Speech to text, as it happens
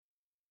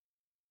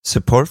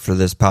Support for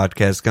this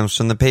podcast comes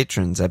from the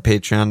patrons at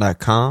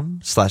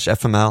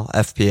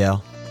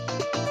patreon.com/FMLFPL.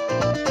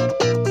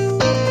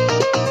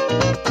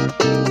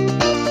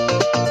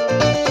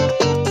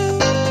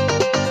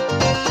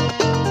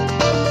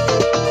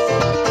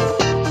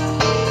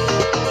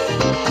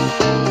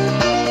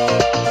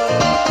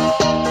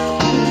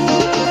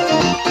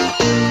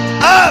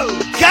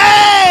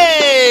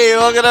 Okay!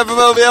 Welcome to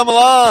FMLFPL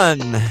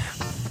Milan.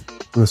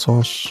 This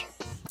Walsh.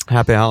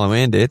 Happy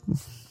Halloween, dude.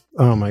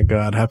 Oh my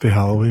God. Happy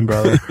Halloween,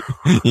 brother.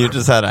 You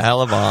just had a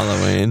hell of a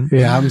Halloween.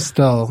 Yeah, I'm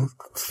still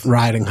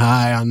riding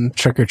high on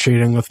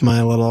trick-or-treating with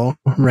my little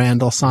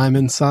Randall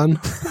Simon son.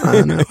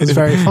 And it was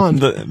very fun.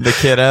 The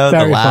kiddo,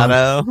 very the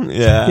laddo.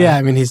 Yeah. Yeah,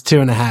 I mean, he's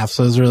 2.5,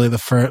 so it was really the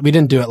first. We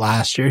didn't do it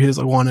last year. He was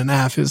like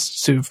 1.5. It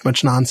was too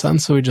much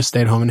nonsense, so we just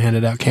stayed home and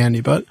handed out candy.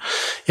 But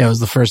yeah, it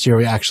was the first year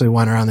we actually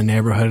went around the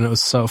neighborhood, and it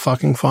was so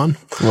fucking fun.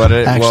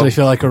 I actually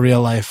feel like a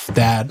real-life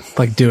dad,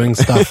 like doing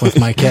stuff with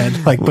my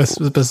kid, like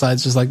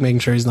besides just like making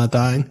sure he's not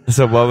dying.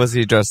 So what was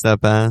he dressed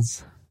up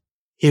as?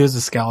 He was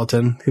a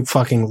skeleton. He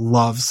fucking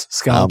loves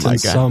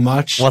skeletons so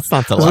much. What's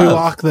not to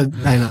love?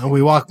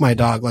 We walk my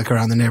dog like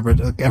around the neighborhood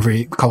like,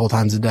 every couple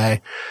times a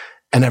day,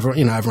 and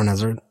everyone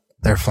has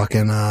their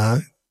fucking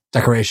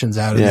decorations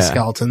out and the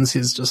skeletons.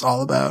 He's just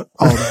all about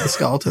the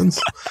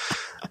skeletons.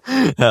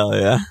 Hell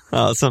yeah.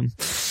 Awesome.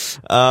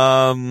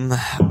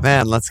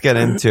 Man, let's get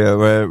into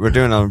it. We're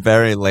doing a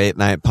very late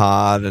night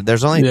pod.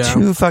 There's only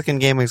 2 fucking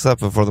game weeks left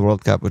before the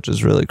World Cup, which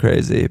is really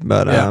crazy.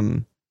 But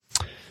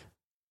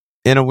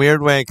in a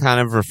weird way, kind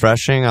of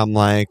refreshing. I'm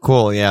like,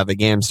 cool, yeah, the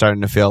game's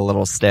starting to feel a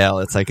little stale.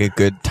 It's like a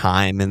good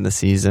time in the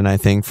season, I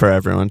think, for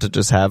everyone to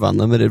just have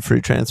unlimited free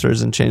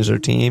transfers and change their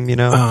team, you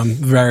know?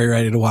 Very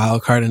ready to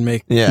wild card and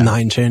make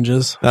 9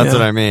 changes. That's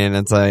what I mean.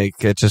 It's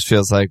like, it just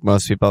feels like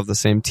most people have the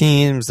same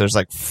teams. There's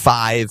like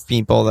 5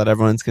 people that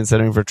everyone's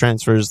considering for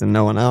transfers and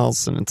no one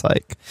else. And it's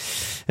like,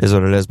 is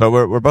what it is. But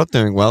we're both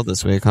doing well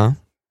this week, huh?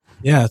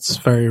 Yeah, it's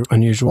very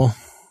unusual.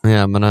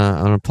 Yeah, I'm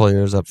gonna pull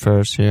yours up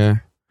first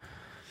here.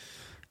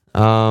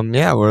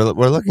 Yeah,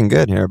 we're looking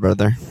good here,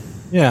 brother.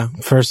 Yeah,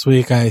 first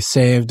week I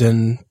saved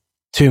in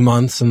 2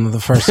 months, and the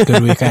first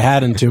good week I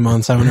had in 2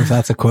 months. I wonder if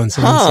that's a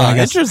coincidence. Oh, so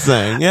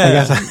interesting. Yeah, I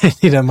guess I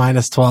need a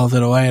 -12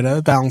 in a way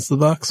to balance the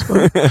books.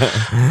 But,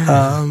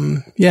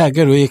 yeah,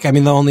 good week. I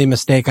mean, the only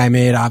mistake I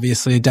made,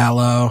 obviously,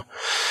 Dalot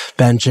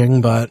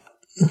benching, but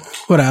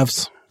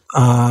whatevs.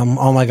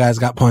 All my guys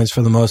got points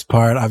for the most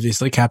part.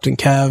 Obviously, Captain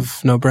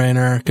Kev, no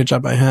brainer. Good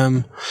job by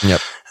him. Yep.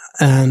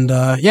 And,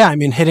 yeah, I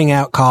mean, hitting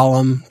out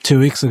Column 2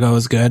 weeks ago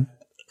was good,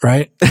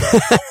 right?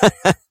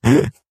 That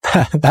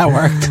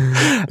worked.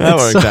 That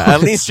worked out.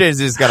 At least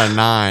Jesus got a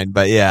 9,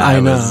 but yeah,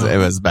 it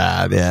was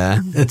bad.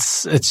 Yeah.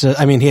 It's just,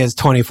 I mean, he has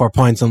 24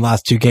 points in the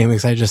last 2 game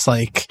weeks. I just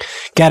like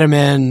get him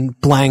in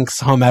blanks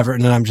home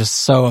Everton, and I'm just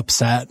so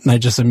upset. And I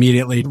just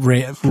immediately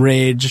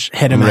rage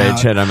hit him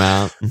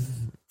out.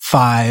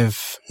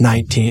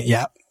 5-19.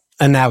 Yeah.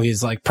 And now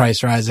he's like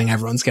price rising.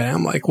 Everyone's getting.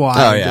 I'm like, why?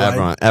 Oh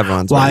yeah,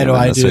 everyone's. Why do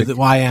I do that?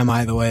 Why am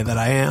I the way that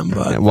I am?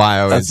 But why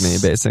always me,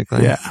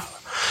 basically. Yeah.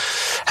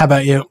 How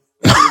about you?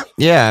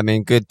 Yeah, I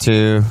mean, good.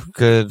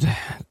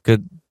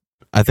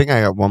 I think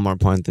I got 1 more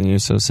point than you,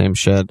 so same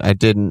shit. I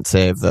didn't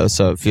save though,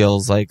 so it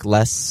feels like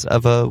less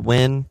of a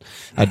win.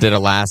 I did a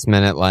last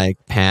minute like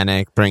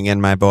panic, bring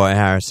in my boy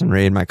Harrison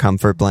Reed, my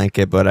comfort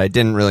blanket, but I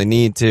didn't really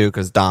need to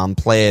because Dom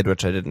played,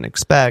 which I didn't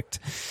expect.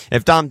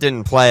 If Dom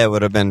didn't play, it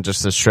would have been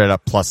just a straight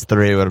up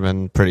 +3, would have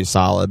been pretty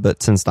solid.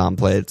 But since Dom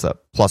played, it's a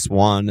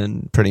 +1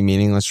 and pretty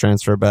meaningless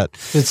transfer. But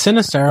did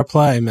Sinisterra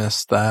play? I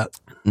missed that.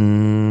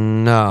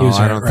 No,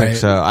 I don't think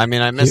so. I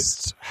mean, I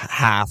missed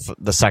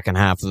the second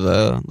half of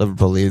the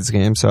Liverpool Leeds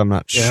game, so I'm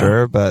not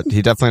sure, but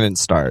he definitely didn't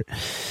start.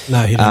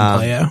 No, he didn't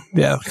play,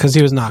 yeah, because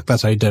he was knocked.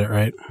 That's how you did it,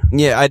 right?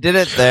 Yeah, I did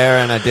it there,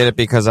 and I did it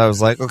because I was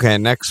like, okay,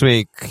 next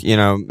week,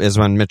 is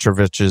when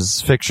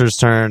Mitrovic's fixtures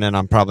turn, and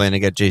I'm probably going to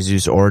get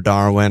Jesus or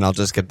Darwin. I'll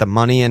just get the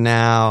money in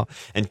now,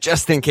 and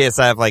just in case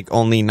I have like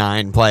only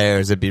 9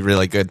 players, it'd be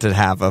really good to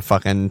have a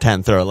fucking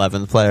 10th or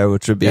 11th player,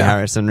 which would be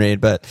Harrison Reed,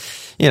 but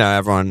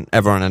everyone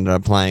ended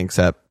up playing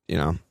except,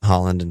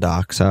 Holland and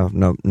Doc, so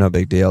no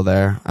big deal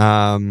there.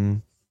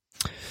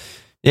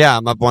 Yeah,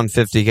 I'm up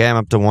 150K, I'm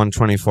up to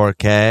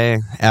 124K.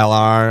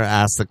 LR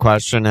asked the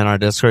question in our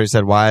Discord, he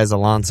said, why is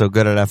Alonso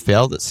good at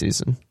FPL this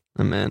season?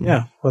 I mean,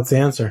 yeah, what's the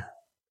answer?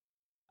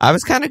 I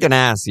was kind of going to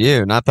ask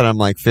you, not that I'm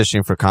like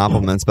fishing for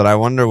compliments, but I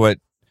wonder what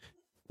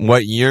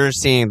you're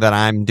seeing that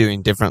I'm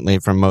doing differently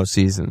from most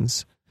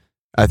seasons.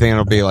 I think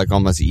it'll be like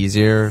almost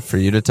easier for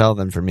you to tell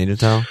than for me to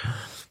tell.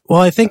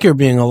 Well, I think you're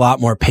being a lot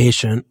more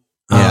patient.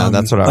 Yeah,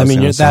 that's what I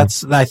was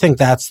saying. I think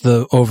that's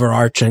the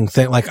overarching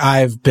thing. Like,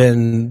 I've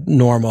been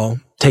normal,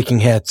 taking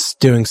hits,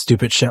 doing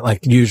stupid shit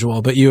like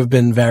usual, but you have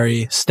been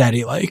very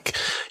steady. Like,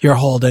 you're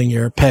holding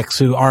your picks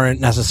who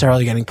aren't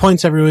necessarily getting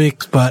points every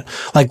week, but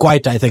like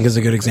White, I think, is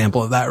a good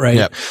example of that, right?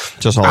 Yep.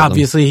 Just hold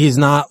Obviously, he's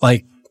not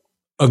like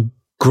a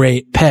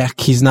great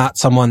pick. He's not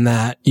someone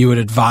that you would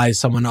advise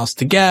someone else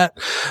to get,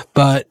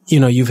 but, you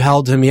know, you've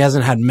held him. He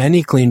hasn't had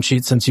many clean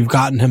sheets since you've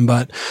gotten him,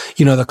 but,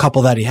 you know, the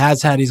couple that he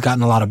has had, he's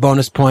gotten a lot of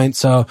bonus points.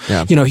 So,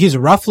 you know, he's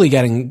roughly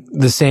getting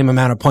the same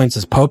amount of points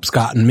as Pope's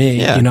gotten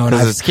me, you know, and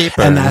it's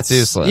keeper and that's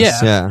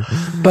useless.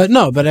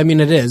 But I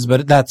mean, it is,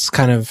 but that's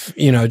kind of,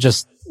 you know,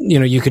 just, you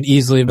know, you could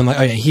easily have been like,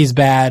 oh yeah, he's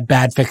bad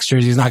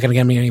fixtures. He's not going to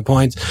get me any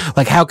points.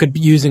 Like, how could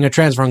using a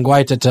transfer on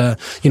Guaita to,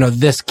 you know,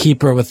 this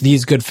keeper with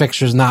these good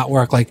fixtures not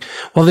work? Like,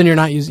 well, then you're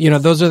not using, you know,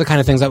 those are the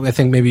kind of things that I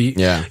think maybe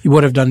you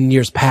would have done in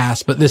years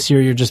past, but this year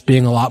you're just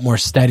being a lot more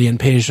steady and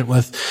patient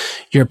with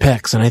your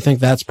picks. And I think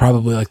that's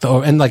probably like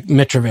and like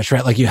Mitrovic,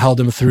 right? Like you held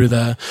him through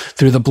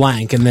the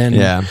blank and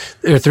then,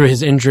 or through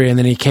his injury. And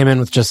then he came in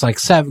with just like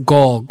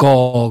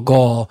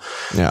goal.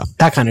 Yeah.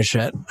 That kind of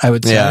shit, I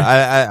would say.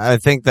 Yeah. I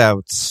think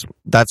that's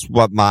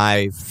what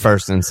my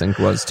first instinct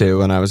was too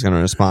when I was going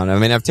to respond. I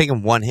mean, I've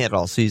taken one hit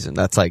all season.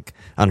 That's like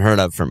unheard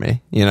of for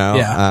me, you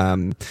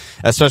know?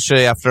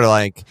 Especially after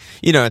like,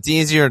 you know, it's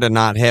easier to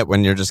not hit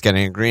when you're just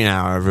getting a green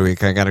hour every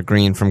week. I got a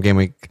green from game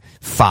week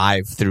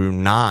 5 through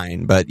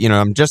 9, but you know,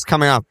 I'm just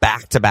coming off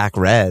back-to-back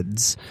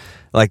reds.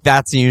 Like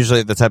that's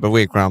usually the type of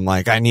week where I'm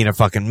like, I need to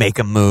fucking make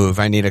a move.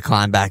 I need to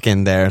climb back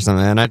in there or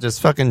something. And I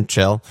just fucking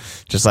chill.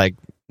 Just like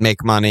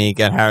make money,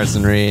 get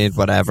Harrison Reed,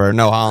 whatever.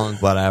 No Holland,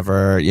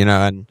 whatever, you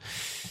know, and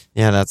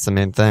yeah, that's the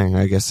main thing.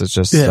 I guess it's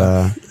just,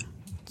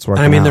 it's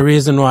working I mean, out. the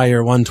reason why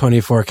you're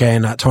 124K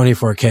and not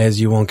 24K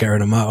is you won't get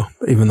rid of Mo,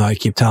 even though I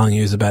keep telling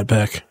you he's a bad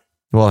pick.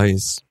 Well,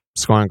 he's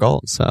scoring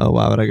goals, so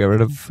why would I get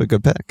rid of a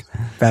good pick?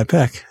 Bad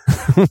pick.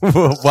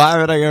 Why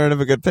would I get rid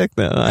of a good pick,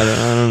 though? I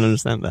don't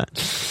understand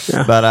that.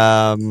 Yeah.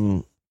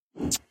 But,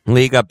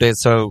 league updates.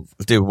 So,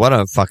 dude, what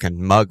a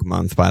fucking mug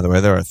month, by the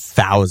way. There are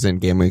 1,000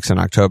 game weeks in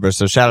October.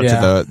 So shout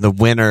out to the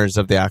winners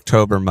of the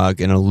October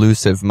mug, an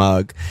elusive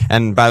mug.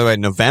 And by the way,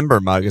 November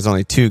mug is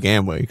only 2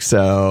 game weeks.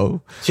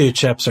 So 2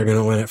 chips are going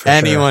to win it for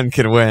anyone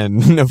can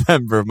win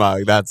November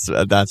mug. That's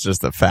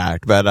just a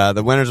fact. But,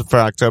 the winners for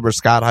October,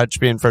 Scott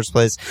Hutchby in first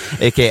place,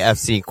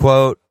 AKFC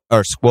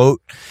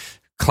Squote.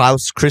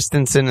 Klaus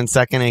Christensen in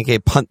second, aka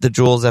Punt the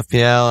Jewels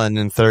FPL, and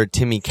in third,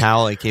 Timmy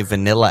Cowell, aka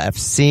Vanilla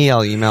FC.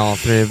 I'll email all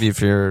 3 of you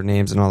for your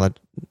names and all that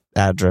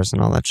address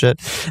and all that shit.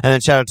 And then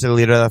shout out to the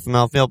leader of the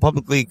FML Field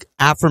Public League,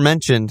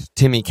 aforementioned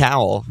Timmy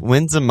Cowell,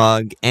 wins a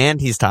mug,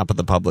 and he's top of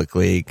the Public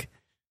League.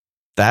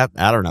 That,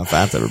 I don't know if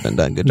that's ever been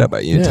done. Good job by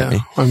you, Timmy.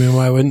 I mean,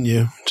 why wouldn't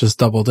you? Just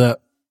double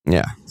dip.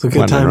 Yeah. It's a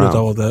good time to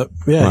double dip.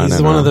 Yeah, he's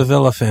one of the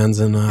Villa fans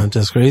in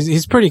Discord.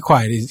 He's pretty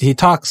quiet. He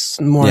talks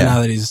more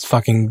now that he's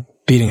fucking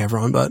beating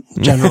everyone, but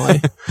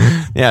generally.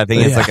 I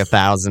think it's like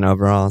 1,000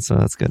 overall, so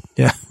that's good.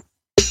 Yeah.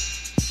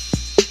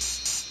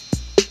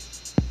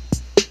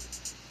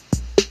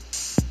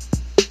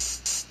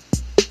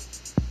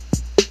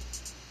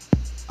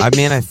 I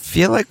mean, I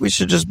feel like we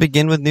should just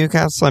begin with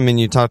Newcastle. I mean,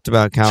 you talked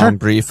about Callum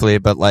briefly,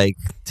 but like,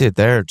 dude,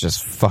 they're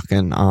just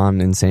fucking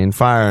on insane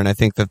fire. And I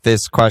think that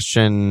this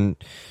question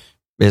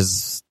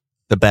is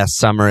the best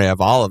summary of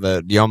all of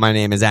it. My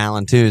name is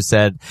Alan too,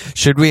 said,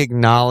 should we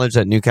acknowledge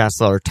that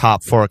Newcastle are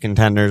top 4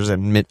 contenders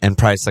and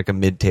priced like a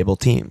mid-table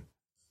team?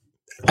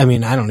 I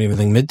mean, I don't even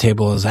think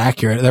mid-table is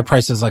accurate. Their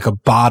price is like a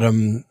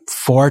bottom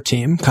 4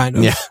 team, kind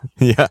of.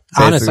 Yeah.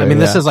 Honestly, I mean,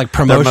 this is like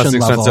promotion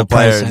level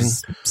pricing.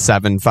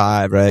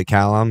 7.5, right,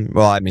 Callum?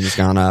 Well, I mean, he's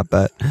gone up,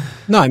 but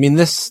no, I mean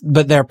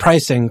but their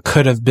pricing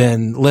could have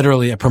been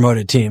literally a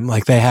promoted team.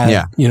 Like they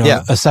had,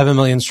 a 7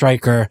 million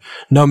striker,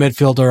 no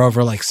midfielder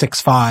over like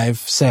 6'5",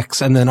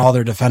 6, and then all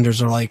their defenders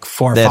are like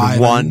 4'5". They had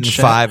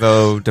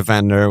 1.50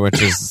 defender,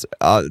 which is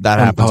that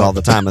happens all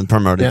the time in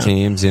promoted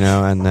teams, you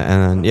know,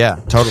 and yeah,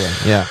 totally,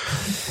 yeah.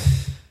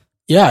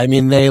 Yeah, I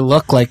mean, they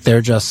look like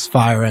they're just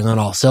firing on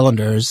all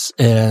cylinders.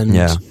 And,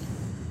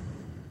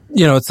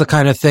 you know, it's the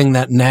kind of thing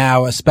that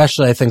now,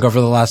 especially I think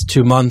over the last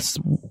 2 months,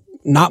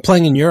 not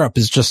playing in Europe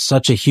is just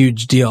such a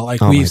huge deal.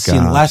 Like we've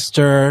seen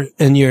Leicester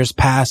in years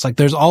past. Like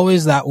there's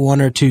always that 1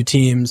 or 2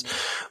 teams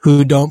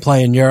who don't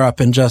play in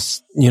Europe and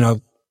just, you know,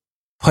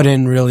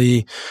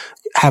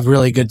 have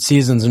really good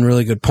seasons and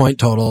really good point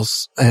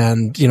totals.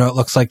 And, you know, it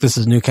looks like this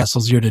is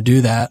Newcastle's year to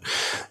do that.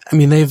 I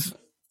mean,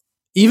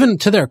 even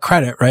to their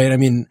credit, right? I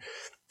mean,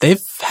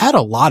 they've had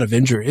a lot of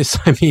injuries.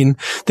 I mean,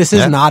 this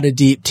is not a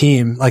deep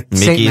team. Like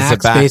St.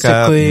 Max,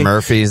 basically.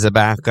 Murphy's a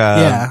backup.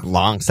 Yeah.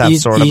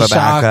 Longstaff's sort of a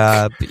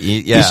backup.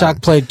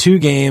 Ishak played 2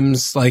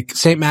 games. Like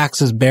St. Max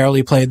has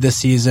barely played this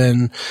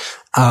season.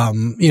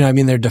 You know, I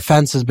mean, their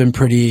defense has been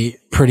pretty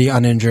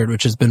uninjured,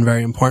 which has been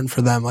very important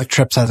for them. Like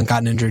Trips hasn't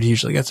gotten injured. He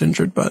usually gets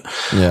injured, but,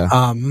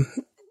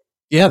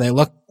 they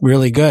look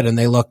really good and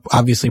they look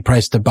obviously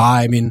priced to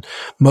buy. I mean,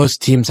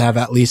 most teams have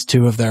at least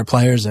 2 of their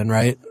players in,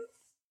 right?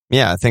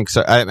 Yeah, I think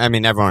so. I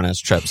mean, everyone has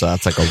Trips, so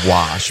that's like a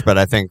wash, but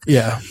I think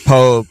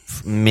Pope,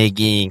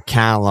 Miggy,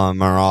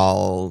 Callum are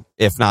all,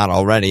 if not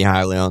already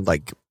highly owned,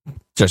 like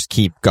just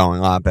keep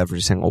going up every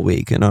single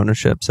week in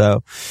ownership.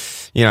 So,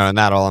 and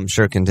that'll, I'm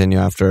sure, continue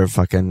after a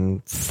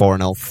fucking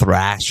 4-0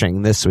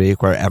 thrashing this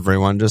week where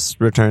everyone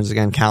just returns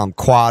again. Callum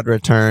quad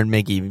return,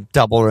 Miggy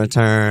double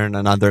return,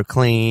 another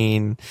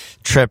clean,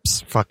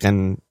 Trips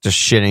fucking just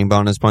shitting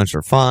bonus points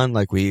for fun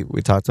like we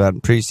talked about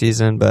in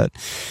preseason. But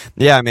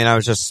yeah, I mean, I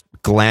was just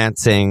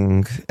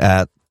glancing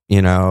at,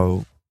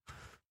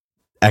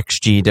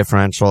 XG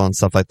differential and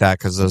stuff like that,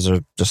 because those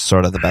are just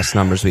sort of the best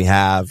numbers we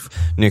have.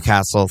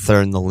 Newcastle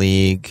third in the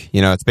league.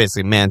 It's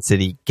basically Man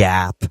City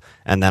gap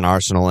and then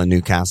Arsenal and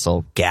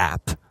Newcastle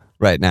gap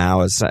right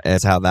now is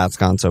how that's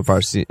gone so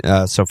far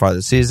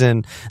this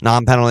season.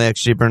 Non-penalty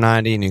XG per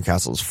 90,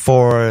 Newcastle's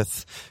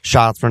fourth.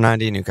 Shots per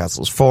 90,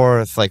 Newcastle's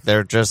fourth. Like,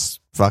 they're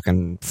just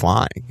fucking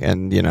flying.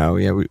 And,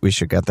 we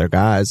should get their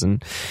guys.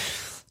 And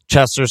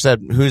Chester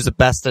said, who's the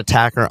best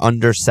attacker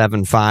under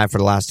 7.5 for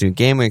the last 2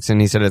 game weeks? And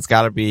he said, it's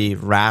got to be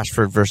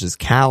Rashford versus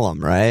Callum,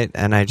 right?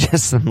 And I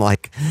just am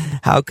like,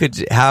 how could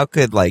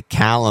like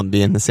Callum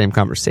be in the same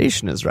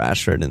conversation as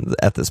Rashford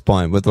at this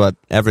point with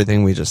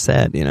everything we just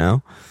said,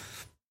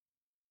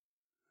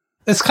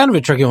 It's kind of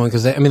a tricky one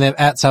because they're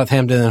at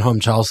Southampton and home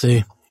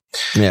Chelsea.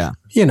 Yeah.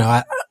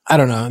 I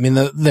don't know. I mean,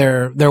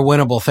 they're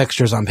winnable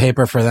fixtures on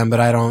paper for them, but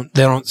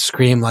they don't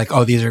scream like,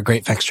 oh, these are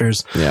great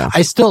fixtures. Yeah.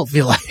 I still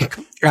feel like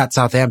at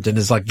Southampton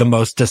is like the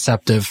most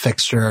deceptive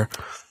fixture.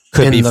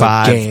 Could be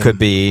 5, game. Could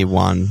be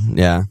 1.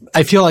 Yeah.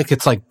 I feel like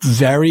it's like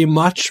very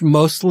much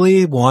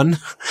mostly 1.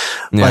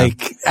 Yeah.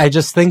 Like, I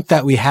just think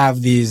that we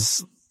have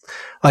these,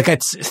 like,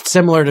 it's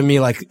similar to me,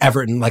 like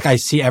Everton. Like, I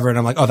see Everton,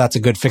 I'm like, oh, that's a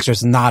good fixture.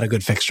 It's not a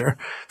good fixture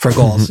for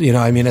goals.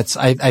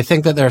 I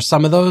think that there are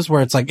some of those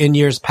where it's like in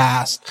years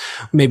past,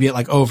 maybe it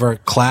like over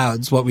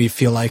clouds what we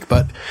feel like,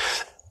 but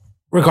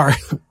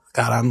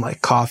God, I'm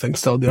like coughing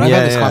still, dude. I've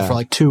had this cough for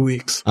like 2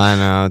 weeks. I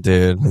know,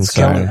 dude. It's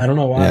killing. I don't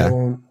know why it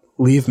won't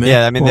leave me.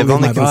 Yeah, I mean, they've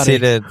only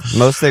conceded,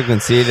 most they've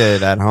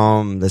conceded at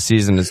home this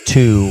season is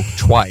 2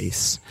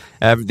 twice.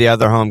 The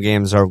other home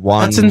games are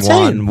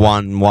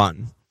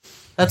 1-1-1-1.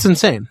 That's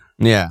insane.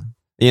 Yeah.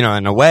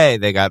 In a way,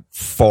 they got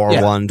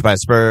 4-1 by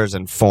Spurs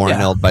and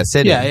 4-0 by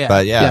City.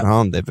 But at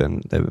home, they've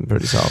been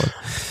pretty solid.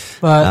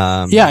 But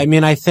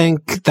I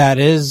think that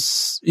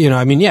is,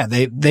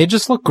 they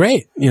just look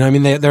great.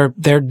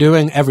 They're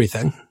doing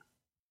everything.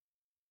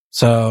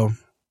 So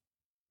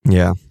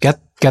yeah,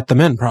 get them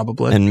in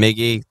probably. And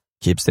Miggy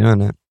keeps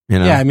doing it.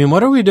 Yeah,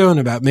 what are we doing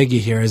about Miggy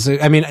here?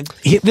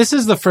 This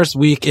is the first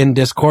week in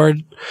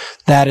Discord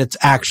that it's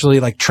actually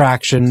like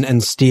traction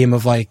and steam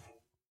of like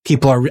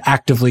people are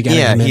actively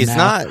getting him in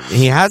now.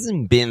 He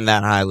hasn't been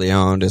that highly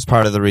owned is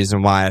part of the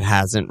reason why it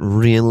hasn't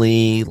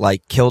really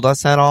like killed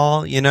us at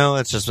all.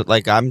 It's just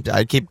like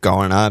I keep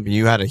going up.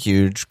 You had a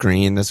huge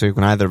green this week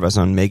when either of us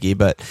owned Miggy,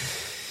 but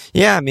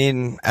yeah,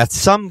 at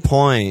some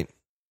point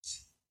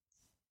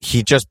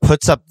he just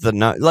puts up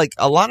like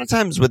a lot of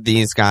times with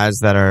these guys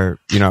that are,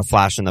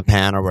 flash in the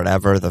pan or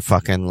whatever, the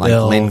fucking like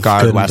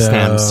Lingard, West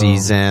Ham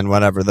season,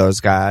 whatever those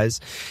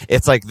guys,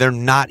 it's like they're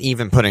not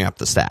even putting up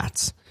the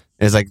stats.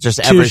 It's like just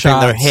everything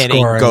they're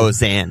hitting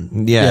goes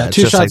in. Yeah,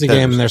 2 shots a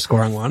game and they're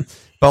scoring 1.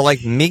 But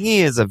like Miggy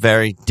is a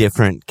very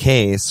different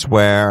case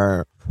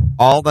where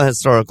all the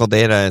historical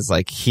data is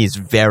like he's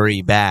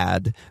very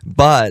bad,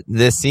 but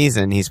this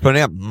season he's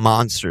putting up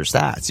monster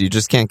stats. You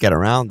just can't get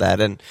around that.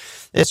 And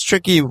it's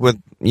tricky with,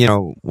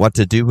 what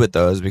to do with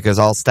those because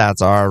all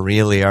stats are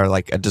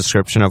like a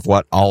description of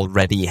what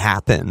already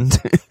happened.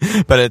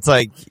 But it's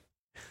like,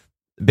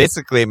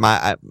 basically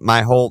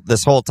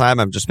this whole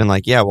time I've just been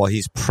like, yeah, well,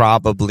 he's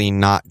probably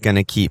not going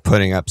to keep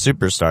putting up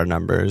superstar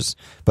numbers,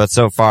 but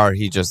so far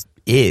he just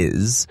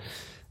is.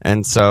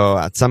 And so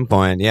at some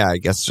point, yeah, I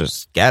guess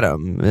just get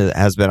him. It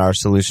has been our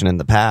solution in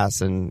the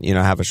past and,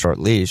 have a short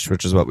leash,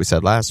 which is what we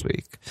said last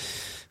week.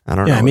 I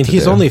don't know. Yeah,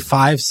 he's only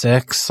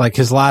 5'6". Like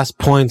his last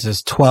points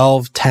is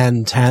 12,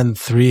 10, 10,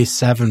 3,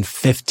 7,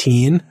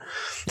 15.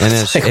 And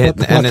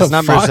his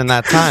numbers in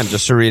that time,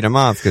 just to read them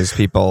off because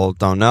people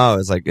don't know,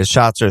 is like his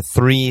shots are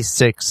 3,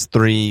 6,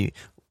 3,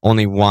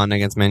 only 1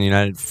 against Man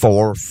United,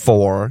 4,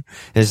 4.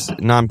 His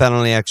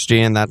non-penalty XG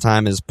in that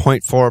time is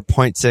 0.4,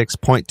 0.6,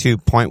 0.2,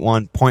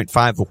 0.1,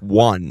 0.5,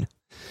 1.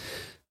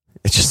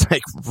 It's just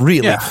like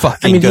really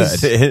fucking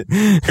good.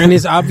 And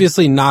he's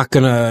obviously not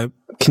going to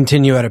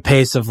continue at a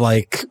pace of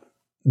like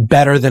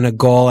better than a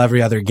goal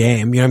every other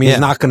game. He's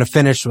not going to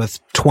finish with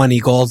 20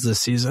 goals this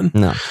season.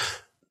 No.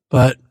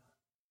 But,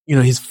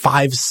 he's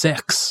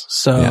 5'6".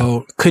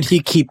 So could he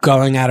keep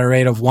going at a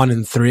rate of 1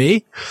 and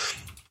 3?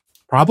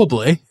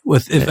 Probably.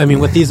 With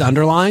these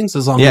underlyings,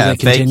 as long as they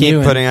continue. If they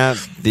keep putting out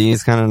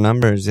these kind of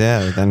numbers,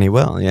 then he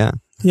will, yeah.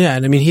 Yeah,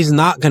 and he's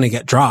not going to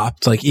get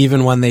dropped. Like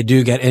even when they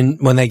do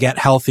when they get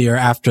healthier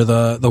after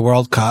the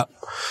World Cup,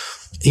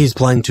 he's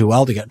playing too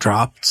well to get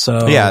dropped.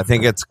 So yeah, I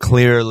think it's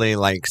clearly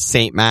like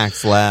St.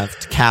 Max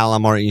left,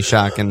 Callum or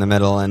Ishak in the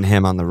middle, and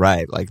him on the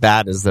right. Like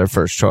that is their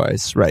first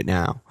choice right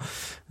now.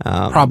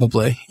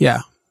 Probably,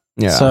 yeah.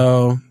 Yeah.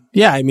 So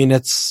yeah,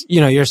 it's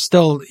you're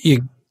still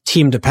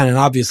team dependent,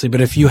 obviously,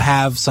 but if you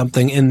have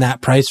something in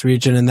that price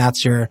region and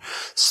that's your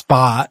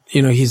spot,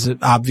 he's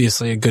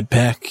obviously a good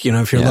pick.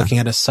 If you're looking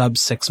at a sub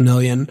 6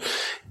 million,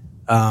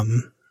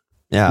 midfielder,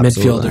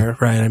 absolutely.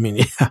 right? I mean,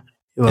 yeah.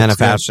 And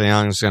if Ashley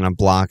Young's going to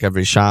block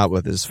every shot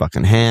with his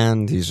fucking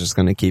hand, he's just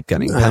going to keep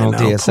getting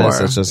penalty assists.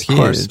 It's just huge.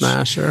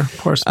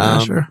 Poor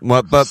smasher.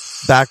 But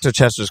back to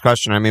Chester's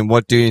question. I mean,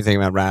 what do you think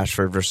about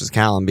Rashford versus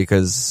Callum?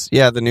 Because,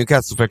 the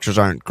Newcastle fixtures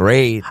aren't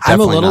great.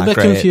 I'm a little bit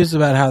confused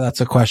about how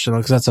that's a question,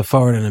 because that's a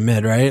forward and a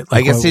mid, right?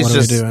 I guess what are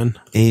we doing?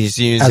 He's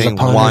using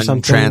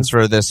one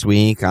transfer this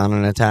week on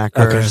an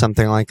attacker or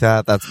something like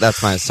that.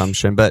 That's my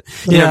assumption. But,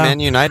 Man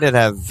United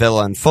have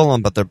Villa and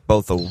Fulham, but they're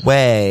both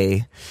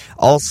away.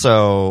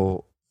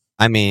 Also,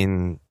 I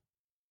mean,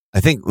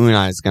 I think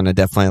Unai is going to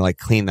definitely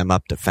clean them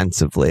up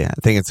defensively. I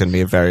think it's going to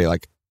be a very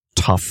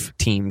tough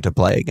team to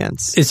play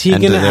against. Is he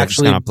going to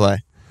actually play?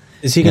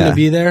 Is he going to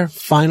be there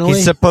finally?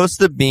 He's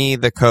supposed to be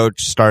the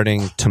coach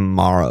starting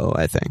tomorrow,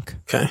 I think.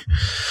 Okay.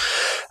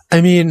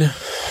 I mean,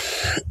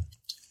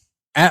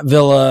 at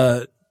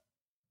Villa,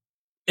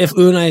 if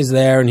Unai's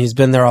there and he's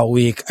been there all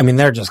week, I mean,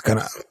 they're just going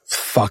to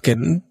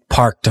fucking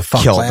park to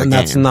fuckland.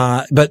 That's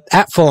not, but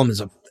at Fulham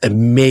is an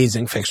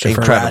amazing fixture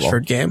for a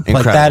Rashford game.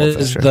 That is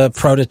fixture. The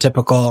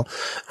prototypical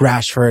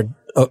Rashford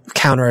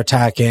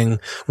counter-attacking,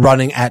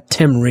 running at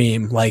Tim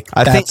Ream.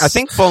 I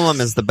think Fulham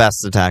is the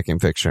best attacking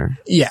fixture.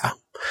 Yeah.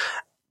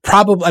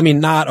 Probably, I mean,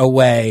 not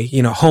away,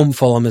 home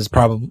Fulham is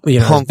probably,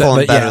 home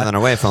Fulham better than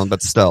away Fulham,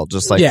 but still,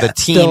 just the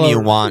team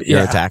you want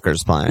your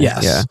attackers playing.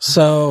 Yes. Yeah.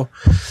 So,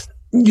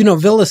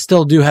 Villa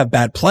still do have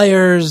bad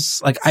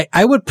players.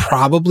 I would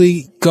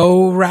probably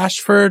go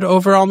Rashford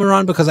over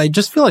Almiron, because I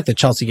just feel like the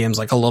Chelsea game's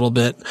a little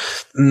bit,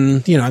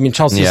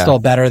 Chelsea's still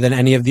better than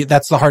any of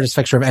that's the hardest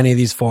fixture of any of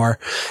these four.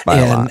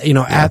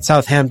 At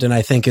Southampton,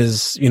 I think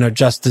is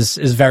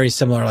very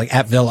similar,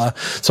 at Villa.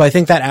 So I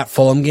think that at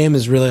Fulham game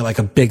is really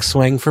a big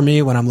swing for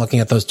me when I'm looking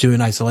at those two in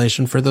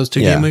isolation for those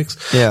 2 game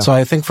weeks. Yeah. So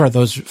I think for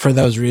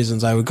those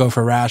reasons, I would go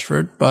for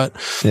Rashford, but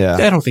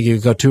I don't think you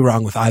could go too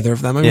wrong with either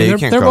of them. I mean, you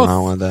can't go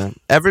wrong with that.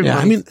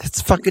 Everyone,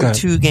 it's fucking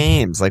 2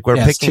 games. We're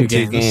picking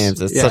 2 games.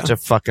 It's such a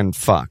fucking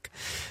fuck.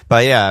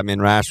 But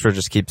Rashford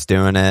just keeps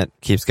doing it,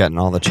 keeps getting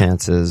all the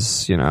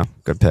chances,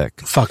 good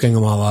pick. Fucking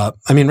them all up.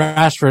 I mean,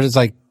 Rashford is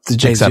the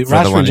Jesus.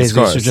 Rashford and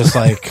Jesus are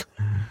just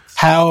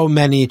how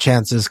many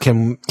chances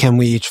can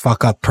we each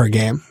fuck up per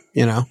game?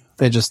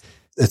 They just,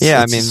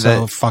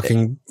 it's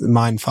fucking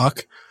mind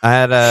fuck.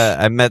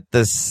 I met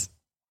this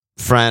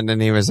friend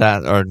and he was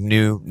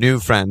new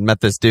friend, met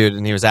this dude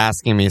and he was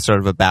asking me sort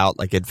of about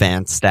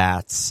advanced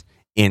stats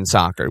in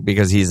soccer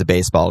because he's a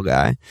baseball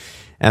guy.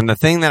 And the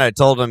thing that I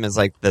told him is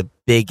the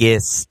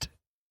biggest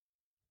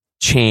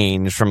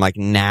change from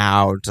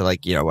now to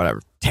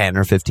whatever 10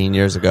 or 15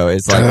 years ago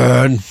is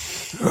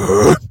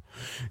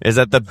is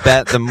that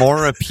the more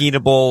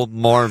repeatable,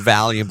 more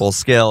valuable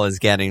skill is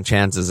getting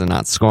chances and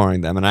not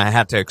scoring them. And I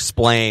had to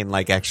explain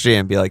XG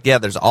and be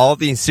there's all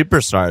these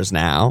superstars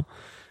now,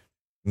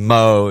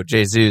 Mo,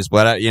 Jesus,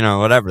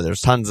 whatever.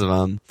 There's tons of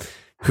them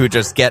who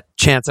just get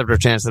chance after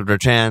chance after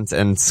chance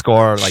and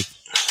score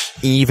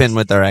even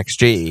with their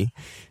XG.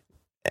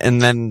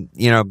 And then,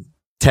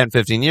 10,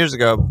 15 years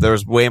ago, there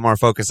was way more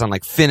focus on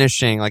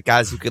finishing,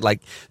 guys who could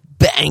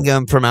bang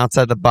them from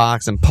outside the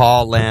box and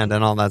paw land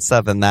and all that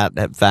stuff. And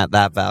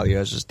that value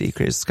has just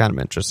decreased. It's kind of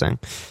interesting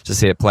to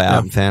see it play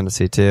out in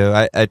fantasy too.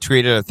 I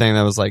tweeted a thing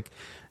that was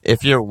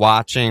if you're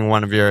watching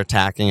one of your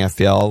attacking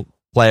FPL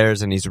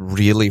players and he's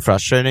really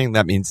frustrating,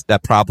 that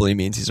probably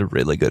means he's a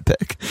really good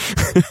pick.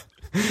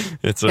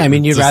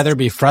 You'd rather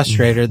be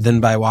frustrated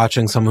than by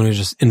watching someone who's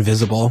just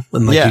invisible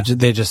and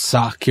they just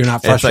suck. You're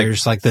not frustrated. You're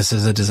just this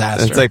is a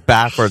disaster. It's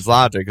backwards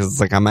logic because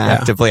it's I'm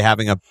actively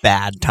having a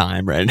bad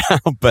time right now,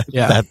 but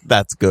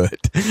that's good.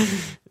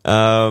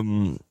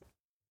 Let's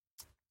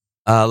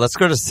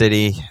go to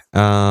City.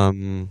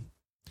 Some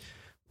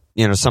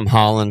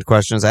Haaland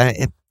questions.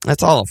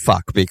 That's all a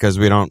fuck because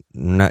we don't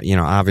know,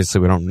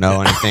 obviously we don't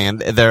know anything. And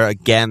they're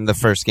again the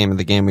first game of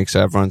the game week, so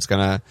everyone's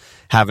gonna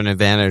have an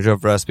advantage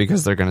over us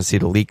because they're gonna see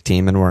the league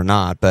team and we're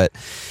not. But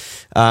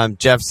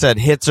Jeff said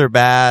hits are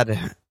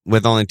bad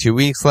with only 2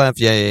 weeks left.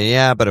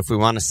 Yeah. But if we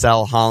want to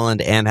sell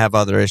Haaland and have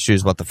other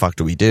issues, what the fuck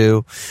do we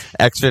do?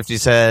 X50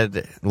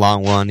 said,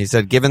 long one, he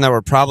said, given that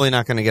we're probably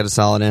not going to get a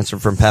solid answer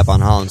from Pep on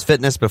Haaland's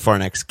fitness before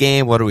next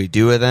game, what do we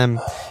do with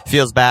him?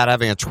 Feels bad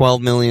having a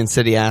 12 million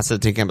City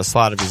asset taking up a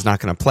slot if he's not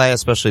going to play,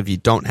 especially if you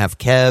don't have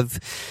Kev.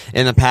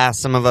 In the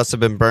past, some of us have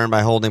been burned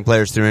by holding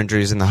players through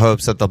injuries in the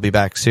hopes that they'll be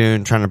back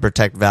soon, trying to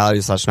protect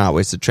value / not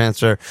wasted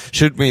transfer.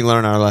 Should we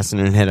learn our lesson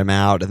and hit him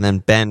out? And then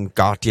Ben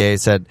Gauthier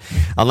said,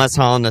 unless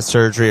Haaland has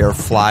surgery or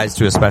flies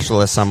to a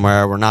specialist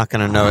somewhere, we're not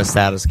going to know his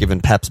status given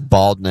Pep's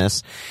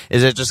baldness.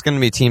 Is it just going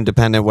to be team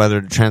dependent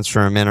whether to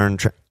transfer him in or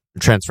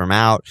transfer him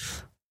out,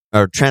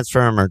 or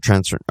transfer him or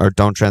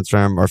don't transfer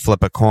him, or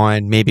flip a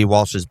coin? Maybe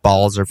Walsh's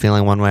balls are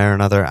feeling one way or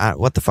another.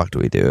 What the fuck do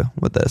we do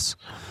with this?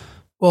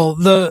 Well,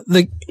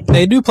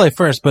 they do play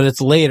first, but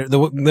it's later.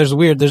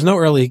 There's no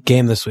early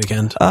game this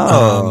weekend.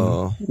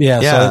 Oh.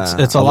 So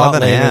it's a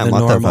lot later than what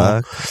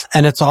normal.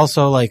 And it's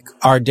also like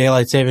our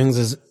daylight savings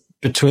is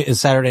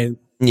Saturday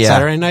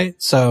night.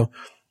 So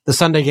the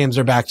Sunday games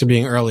are back to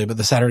being early, but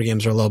the Saturday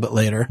games are a little bit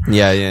later.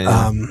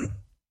 Yeah.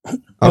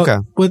 Okay.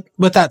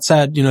 With that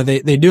said,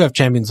 they do have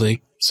Champions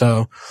League,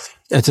 so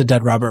it's a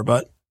dead rubber,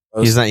 but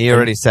he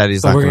already said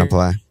he's not going to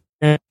play.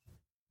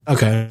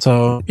 Okay.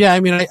 So yeah,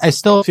 I mean, I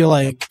still feel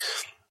like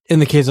in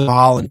the case of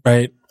Haaland,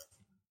 right,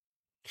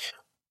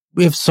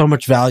 we have so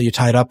much value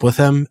tied up with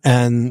him,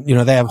 and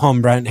they have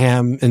home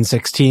Brentford in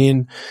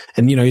 16,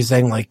 and he's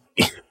saying like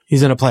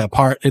he's going to play a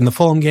part in the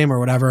Fulham game or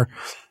whatever.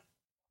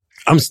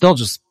 I'm still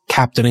just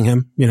captaining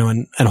him,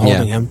 and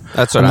holding him.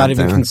 That's what I'm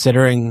even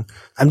considering.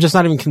 I'm just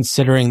not even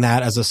considering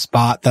that as a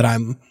spot that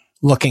I'm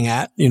looking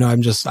at.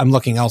 I'm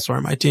looking elsewhere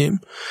in my team.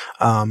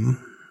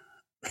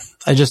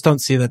 I just don't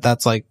see that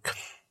that's like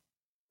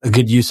a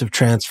good use of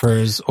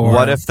transfers. Or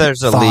what if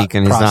there's a leak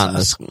and he's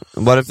not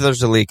what if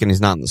there's a leak and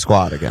he's not in the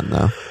squad again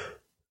though?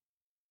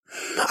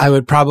 I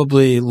would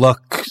probably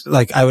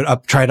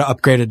try to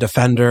upgrade a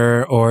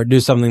defender or do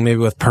something maybe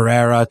with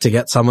Pereira to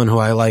get someone who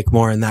I like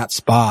more in that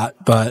spot.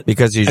 But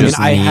because you need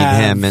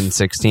him in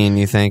 16,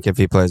 you think, if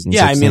he plays in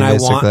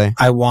 16,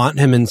 I want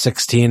him in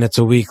 16. It's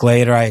a week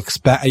later. I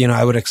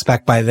would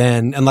expect by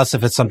then, unless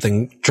if it's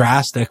something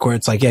drastic where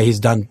it's like,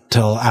 he's done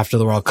till after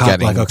the World Cup.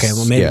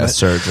 Maybe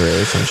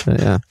surgery or some shit.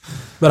 Yeah.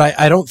 But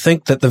I don't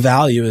think that the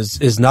value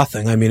is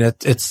nothing. I mean,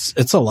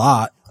 it's a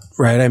lot.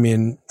 Right. I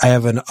mean, I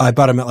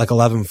bought him at like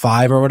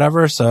 11.5 or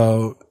whatever.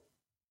 So,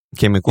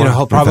 he'll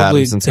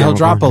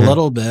drop a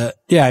little bit.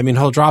 Yeah. I mean,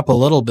 he'll drop a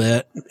little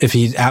bit if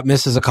he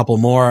misses a couple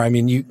more. I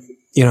mean,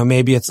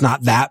 maybe it's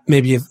not that.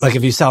 Maybe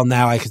if you sell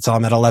now, I could sell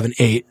him at 11.8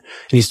 and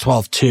he's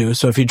 12.2.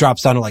 So if he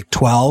drops down to like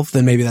 12,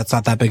 then maybe that's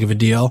not that big of a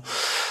deal.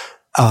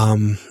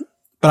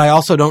 But I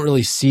also don't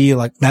really see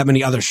like that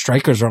many other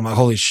strikers where I'm like,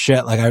 holy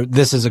shit,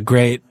 this is a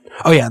great.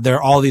 Oh yeah, there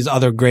are all these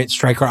other great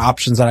striker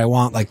options that I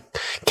want. Like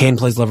Kane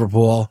plays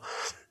Liverpool.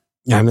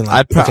 Yeah, I mean,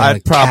 I'd probably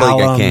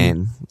get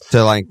Kane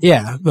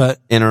to but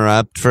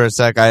interrupt for a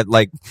sec. I'd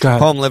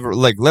home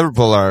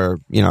Liverpool are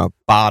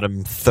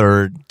bottom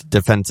third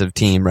defensive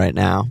team right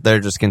now. They're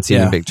just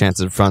conceding big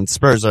chances in front.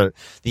 Spurs are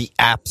the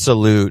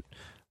absolute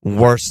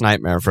worst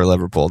nightmare for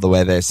Liverpool, the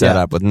way they set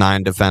up with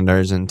 9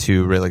 defenders and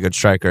 2 really good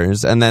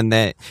strikers, and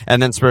then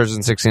Spurs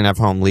in 16 have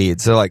home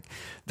lead. So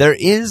there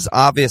is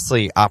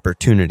obviously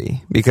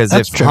opportunity because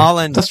if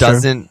Haaland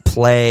doesn't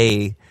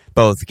play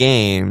both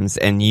games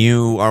and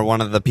you are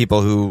one of the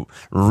people who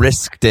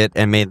risked it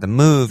and made the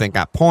move and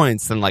got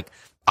points, then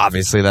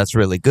obviously that's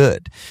really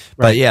good.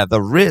 Right. But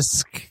the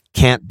risk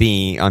can't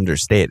be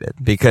understated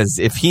because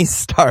if he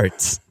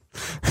starts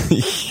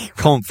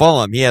home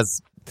Fulham, he has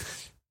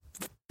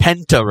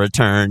Penta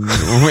return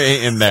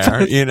in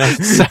there,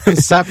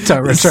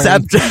 Septa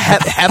return.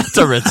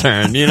 Hepta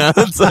return,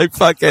 it's like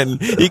fucking,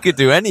 he could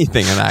do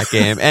anything in that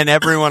game and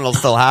everyone will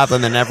still have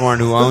him and everyone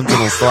who owns him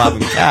will still have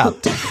him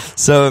capped.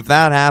 So if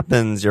that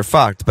happens, you're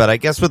fucked. But I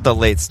guess with the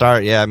late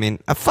start, I mean,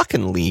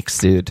 fucking leaks,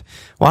 dude.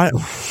 Why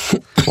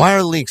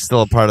are leaks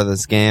still a part of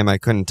this game? I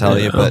couldn't tell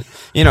you, but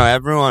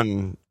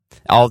everyone,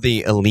 all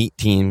the elite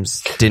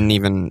teams didn't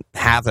even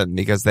have him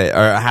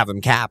have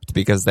him capped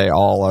because they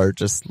all are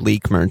just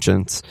leak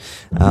merchants.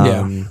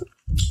 No,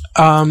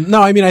 I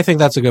mean, I think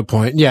that's a good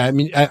point. Yeah, I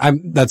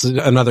mean, that's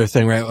another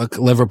thing, right? Like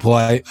Liverpool,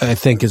 I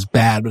think is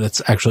bad, but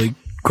it's actually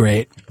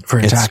great for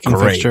attacking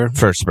fixture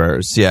for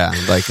Spurs. Yeah,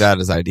 that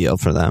is ideal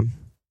for them.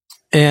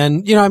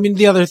 And I mean,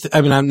 the other,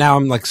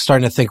 I'm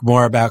starting to think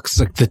more about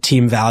the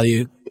team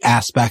value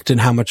aspect and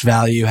how much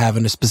value you have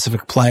in a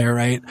specific player,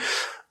 right?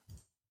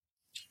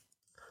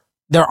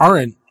 There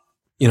aren't,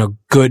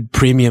 good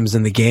premiums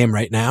in the game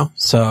right now.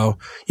 So,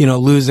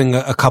 losing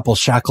a couple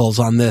shekels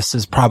on this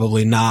is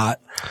probably not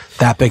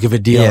that big of a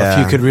deal. Yeah. If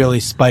you could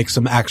really spike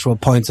some actual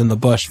points in the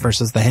bush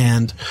versus the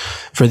hand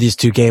for these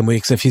 2 game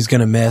weeks, if he's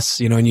going to miss,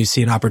 and you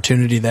see an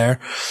opportunity there,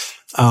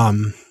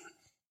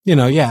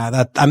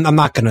 that I'm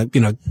not going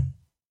to,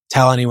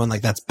 tell anyone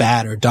that's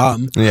bad or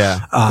dumb.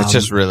 Yeah. It's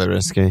just really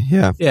risky.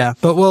 Yeah. Yeah.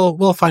 But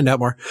we'll find out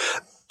more.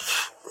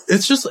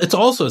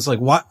 It's like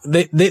what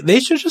they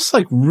should just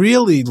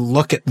really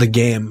look at the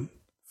game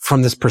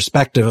from this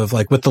perspective of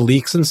with the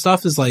leaks and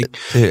stuff is Dude,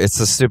 it's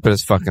the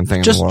stupidest fucking thing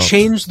in the world. Just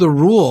change the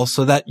rule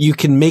so that you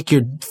can make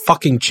your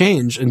fucking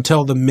change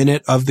until the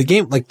minute of the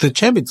game, like the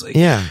Champions League.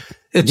 Yeah.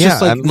 It's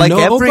just nobody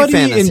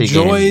every enjoys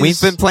game.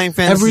 We've been playing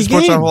fantasy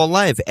sports our whole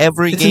life.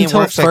 Every game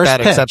works like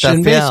that except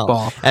FPL.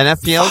 Baseball. And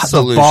FPL's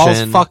solution... The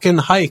ball's fucking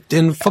hiked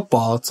in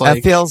football. It's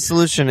FPL's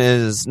solution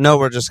is, no,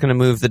 we're just going to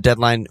move the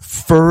deadline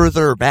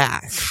further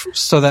back.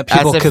 So that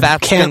people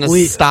that's going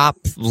to stop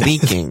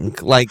leaking.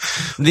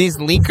 These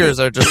leakers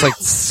are just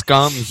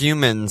scum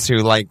humans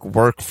who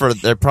work for...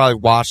 They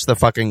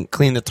probably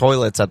clean the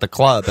toilets at the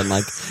club and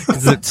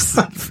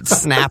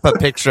snap a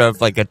picture of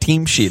a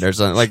team sheet or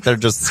something. They're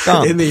just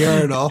scum. In the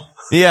urinal.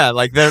 Yeah,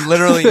 like they're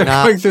literally They're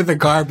not going through the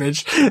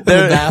garbage in the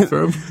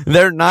bathroom.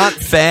 They're not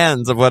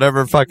fans of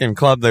whatever fucking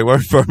club they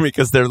work for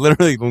because they're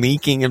literally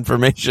leaking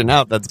information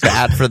out that's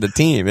bad for the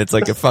team. It's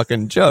like a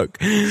fucking joke.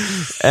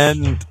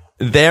 And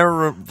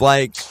they're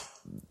like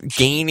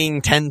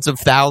gaining tens of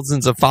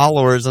thousands of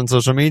followers on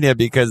social media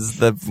because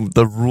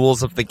the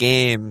rules of the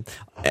game.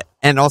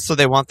 And also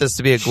they want this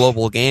to be a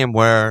global game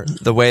where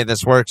the way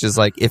this works is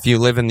like if you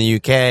live in the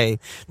UK,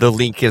 the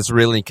leak is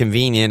really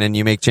convenient and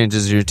you make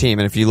changes to your team.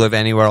 And if you live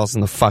anywhere else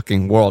in the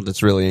fucking world,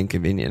 it's really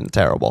inconvenient and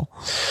terrible.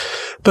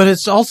 But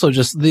it's also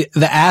just the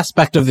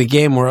aspect of the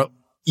game where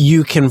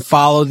you can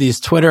follow these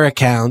Twitter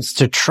accounts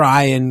to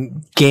try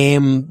and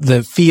game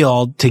the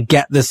field to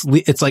get this.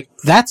 It's like,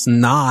 that's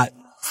not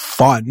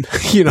fun.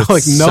 You know,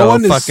 like no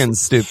one is fucking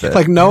stupid.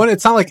 Like no one,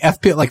 it's not like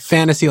FP, like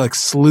fantasy, like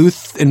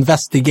sleuth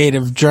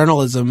investigative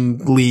journalism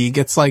league.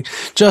 It's like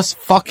just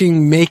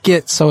fucking make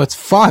it so it's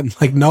fun.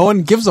 Like no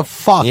one gives a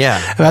fuck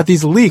about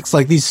these leaks.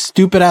 Like these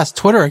stupid ass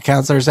Twitter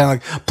accounts that are saying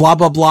like blah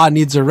blah blah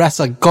needs arrest.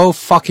 Like go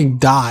fucking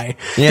die.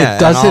 Yeah, it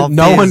doesn't.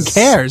 No one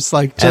cares.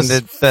 Like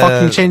just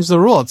fucking change the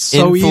rule. It's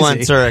so easy.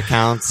 Influencer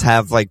accounts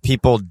have like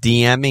people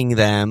DMing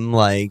them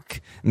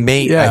like,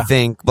 mate, I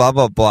think blah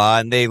blah blah,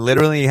 and they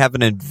literally have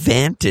an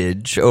advantage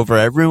over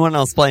everyone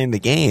else playing the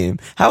game.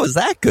 How is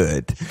that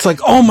good? It's like,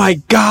 oh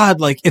my god,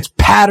 like it's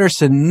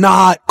Patterson,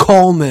 not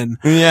Coleman.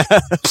 Yeah.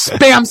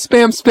 Spam,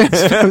 spam, spam,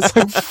 spam. It's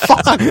like,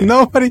 fuck,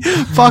 nobody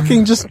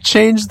fucking just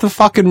change the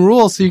fucking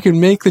rules so you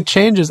can make the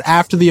changes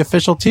after the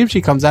official team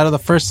sheet comes out of the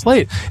first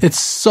slate. It's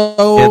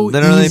so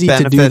easy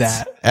to do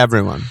that.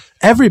 Everyone.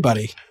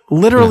 Everybody.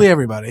 Literally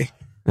everybody.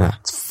 Yeah.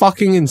 It's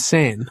fucking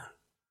insane.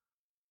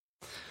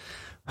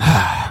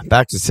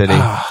 Back to City.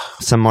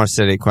 Some more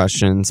City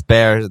questions.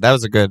 Bear, that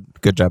was a good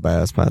job by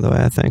us, by the way.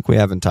 I think we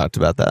haven't talked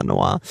about that in a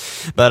while.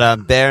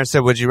 But Bear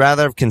said, would you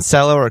rather have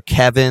Cancelo or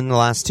Kevin the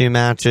last two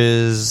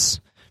matches?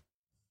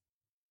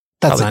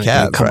 That's probably not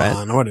Kev, even, come right?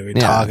 on, what are we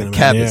talking about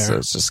Kev here?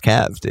 it's just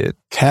Kev, dude.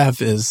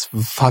 Kev is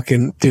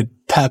fucking, dude,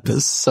 Pep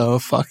is so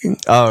fucking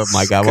Oh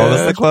my god, good. what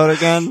was the quote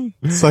again?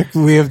 It's like,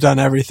 we have done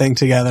everything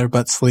together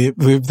but sleep.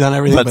 We've done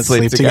everything but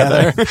sleep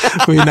together.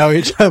 We know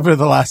each other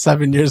the last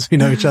 7 years. We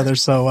know each other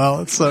so well.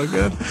 It's so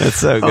good. It's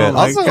so good. Oh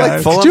my Also, God.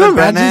 like, Fulham could you and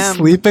imagine Benham?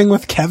 sleeping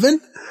with Kevin?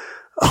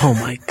 Oh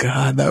my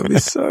god, that would be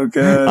so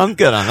good. I'm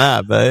good on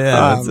that, but yeah.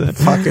 That's I'm it.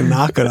 fucking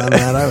not good on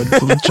that. I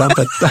would jump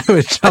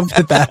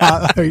at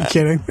that. Are you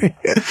kidding me?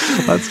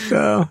 Let's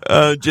go.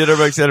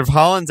 Jitterbug said, if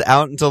Holland's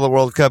out until the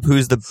World Cup,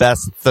 who's the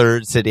best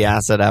third City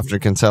asset after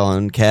Cancelo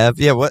and Kev?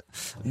 Yeah, what?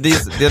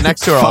 The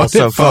next two are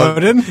also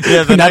Foden.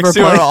 Yeah, the next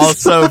two are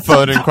also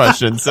Foden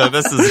questions, so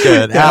this is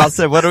good. Al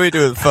said, what do we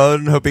do with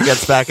Foden? Hope he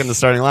gets back in the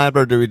starting lineup,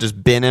 or do we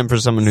just bin him for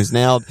someone who's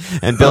nailed?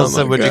 And Bill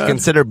said, would you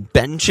consider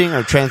benching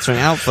or transferring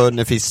out Foden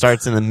if he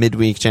starts in the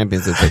midweek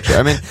Champions League picture?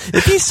 I mean,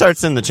 if he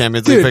starts in the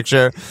Champions League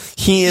picture,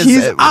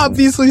 he's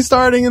obviously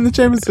starting in the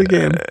Champions League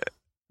game.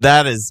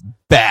 That is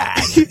bad.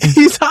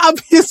 He's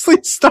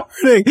obviously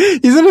starting.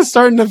 He's gonna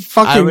start in the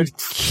fucking.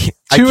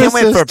 I can't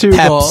wait for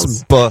Pep's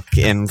goals. book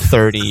in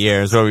 30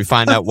 years where we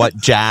find out what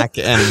Jack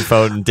and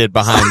Foden did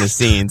behind the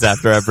scenes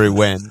after every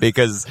win,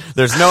 because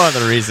there's no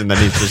other reason than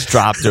he's just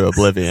dropped to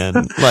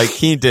oblivion. Like,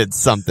 he did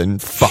something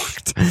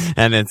fucked.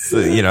 And it's,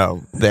 you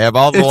know, they have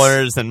all the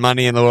lawyers and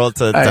money in the world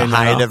to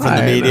hide it from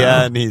the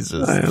media, and he's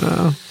just... I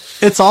know.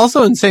 It's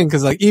also insane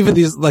because, like, even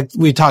these, like,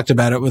 we talked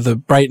about it with the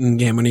Brighton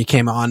game when he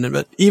came on,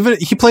 but even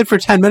he played for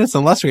 10 minutes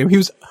in the Leicester game. He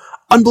was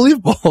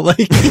unbelievable.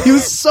 Like, he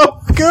was so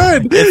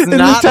good. It's in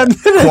not the 10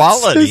 minutes.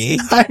 quality.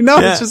 I know,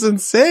 it's just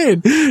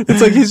insane.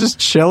 It's like he's just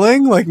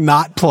chilling, like,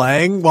 not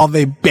playing while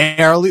they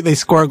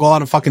score a goal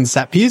on a fucking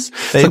set piece.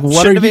 It's They like,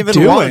 what are you even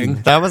doing?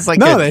 won. That was like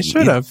No, they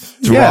should have.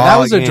 Yeah, that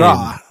was a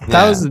draw.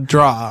 That was a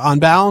draw. On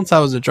balance, that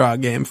was a draw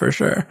game for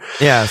sure.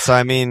 Yeah, so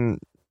I mean,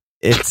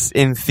 it's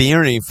in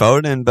theory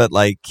Foden, but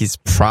like he's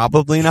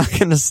probably not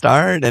going to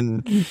start.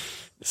 And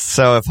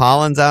so if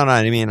Holland's out,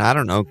 I mean, I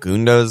don't know.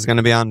 Gundo's going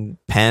to be on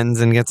pens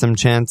and get some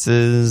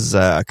chances.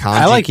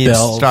 Kanji keeps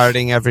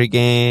starting every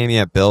game.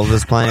 Yeah, Bill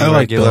is playing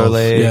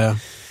regularly. Bill. Yeah.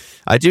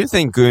 I do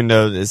think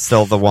Gundo is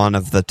still the one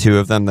of the two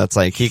of them that's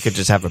like, he could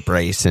just have a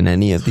brace in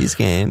any of these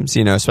games,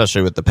 you know,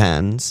 especially with the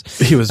pens.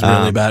 He was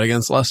really bad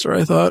against Leicester,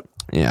 I thought.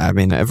 Yeah, I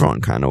mean,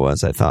 everyone kind of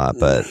was, I thought,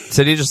 but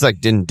City just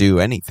like didn't do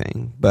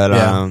anything. But,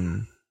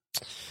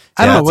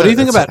 I don't know. What do you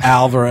think about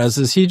Alvarez?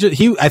 Is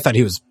I thought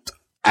he was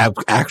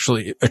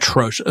actually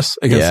atrocious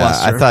against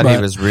Leicester. I thought he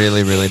was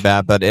really, really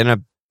bad, but in a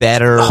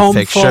better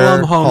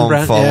fixture,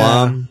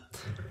 Fulham.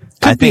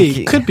 Could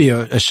be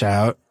a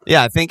shout.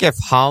 Yeah, I think if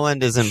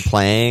Holland isn't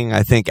playing,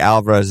 I think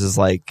Alvarez is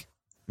like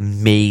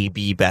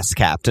maybe best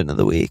captain of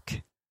the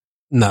week.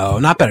 No,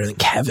 not better than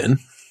Kevin.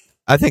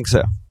 I think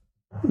so.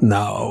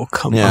 No,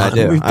 come Yeah, on. I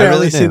do. We've I barely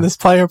really do. seen this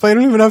player play. I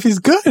don't even know if he's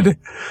good.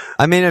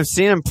 I mean, I've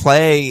seen him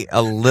play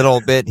a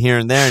little bit here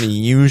and there, and he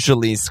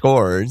usually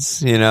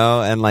scores,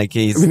 and like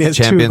He has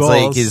Champions 2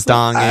 League, goals. he's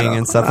donging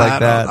and stuff like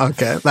that.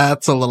 Okay,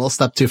 that's a little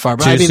step too far.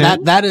 But Too I mean,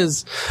 soon? that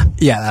is,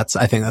 yeah,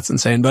 I think that's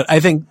insane. But I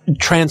think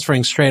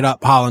transferring straight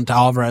up Haaland to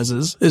Alvarez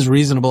is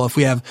reasonable if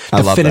we have I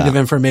love definitive that.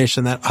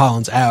 information that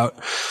Haaland's out.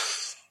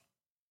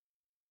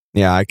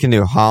 Yeah, I can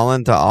do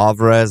Haaland to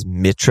Alvarez,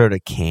 Mitro to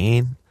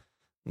Kane.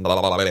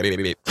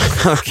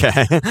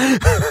 Okay.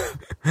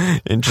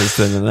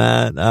 Interested in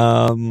that.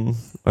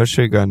 Where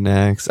should we go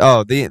next?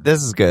 Oh,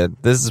 this is good.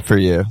 This is for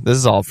you. This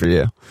is all for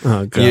you.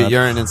 Oh, God.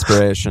 You're an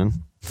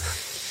inspiration.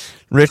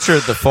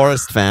 Richard, the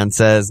Forest fan,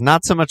 says,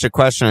 not so much a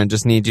question, I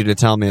just need you to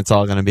tell me it's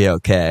all going to be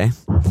okay.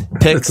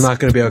 It's not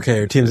going to be okay.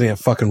 Your team's going to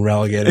get fucking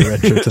relegated,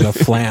 Richard, to the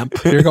flamp.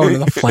 You're going to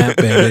the flamp,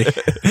 baby.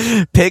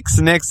 Pix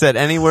Nick said,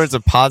 any words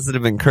of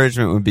positive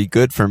encouragement would be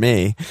good for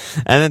me.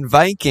 And then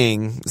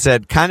Viking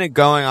said, kind of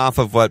going off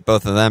of what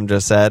both of them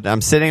just said,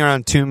 I'm sitting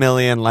around 2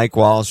 million like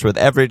Walsh with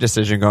every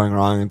decision going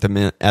wrong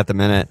at the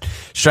minute.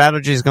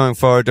 Strategies going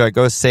forward, do I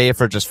go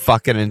safe or just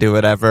fuck it and do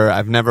whatever?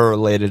 I've never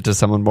related to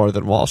someone more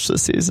than Walsh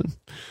this season.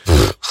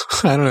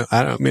 I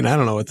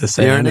don't know what to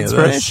say. You're an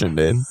inspiration,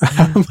 dude.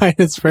 My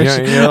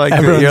inspiration. You're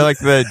like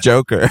the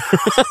Joker.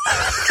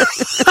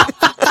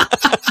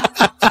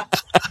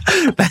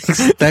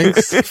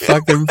 Thanks,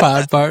 fucking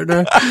pod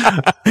partner.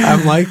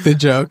 I'm like the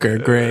Joker.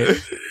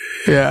 Great.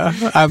 Yeah,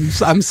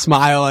 I'm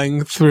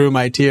smiling through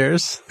my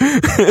tears.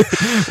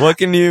 What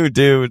can you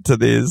do to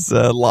these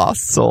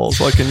lost souls?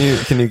 What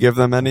can you give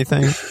them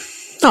anything?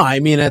 No, I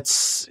mean,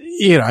 it's,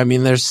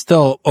 there's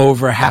still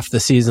over half the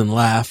season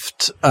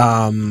left.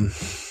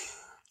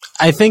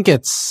 I think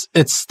it's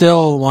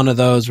still one of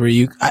those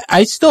where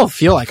I still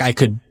feel like I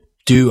could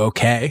do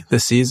okay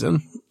this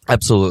season.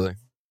 Absolutely.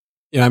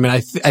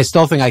 I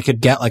still think I could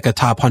get like a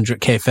top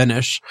 100K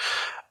finish.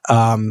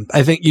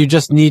 I think you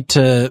just need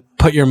to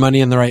put your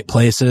money in the right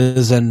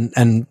places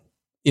and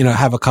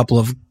have a couple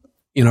of,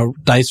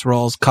 dice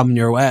rolls come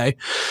your way.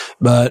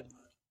 But,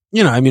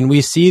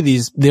 we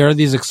see there are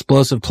these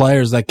explosive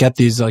players that get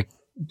these like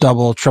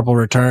double, triple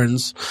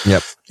returns.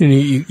 Yep.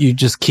 You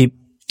just keep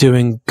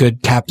doing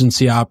good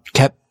captaincy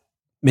kept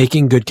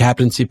making good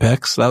captaincy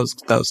picks. That was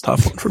a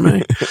tough one for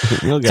me.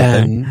 You'll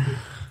get there.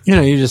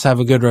 You just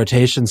have a good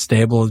rotation,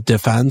 stable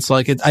defense.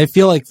 I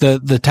feel like the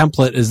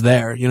template is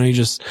there. You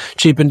just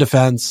cheapen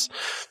defense,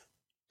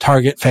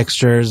 target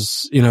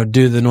fixtures,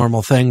 do the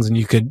normal things, and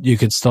you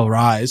could still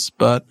rise.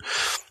 But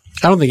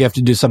I don't think you have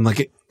to do something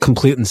like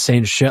complete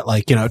insane shit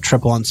like,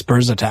 triple on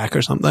Spurs attack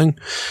or something.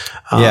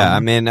 Yeah,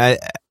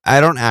 I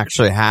don't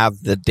actually have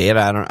the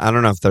data. I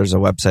don't know if there's a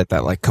website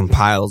that like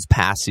compiles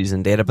past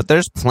season data, but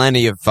there's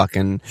plenty of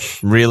fucking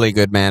really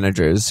good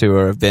managers who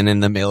have been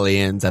in the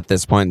millions at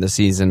this point in the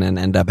season and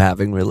end up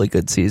having really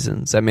good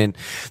seasons.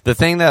 The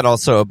thing that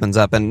also opens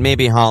up, and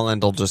maybe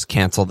Haaland will just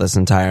cancel this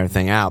entire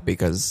thing out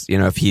because,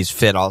 if he's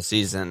fit all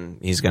season,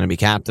 he's going to be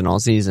captain all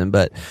season,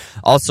 but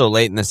also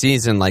late in the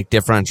season, like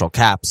differential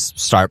caps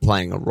start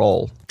playing a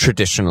role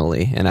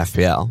traditionally in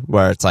FPL,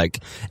 where it's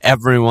like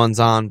everyone's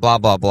on blah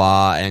blah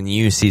blah and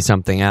you see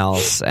something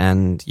else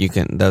and you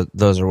can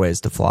those are ways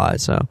to fly.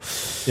 So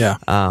yeah,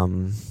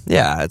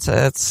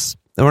 it's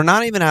we're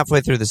not even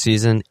halfway through the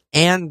season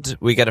and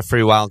we get a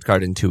free wild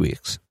card in 2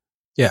 weeks.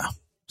 Yeah,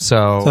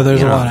 so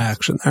there's a lot of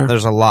action there.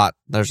 There's a lot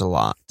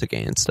to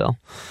gain still.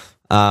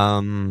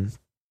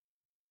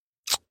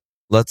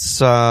 Let's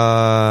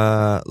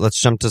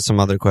jump to some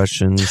other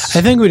questions.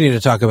 I think we need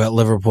to talk about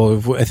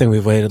Liverpool. I think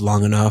we've waited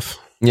long enough.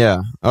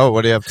 Yeah. Oh,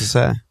 what do you have to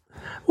say?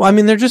 Well,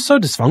 they're just so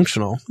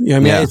dysfunctional.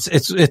 Yeah.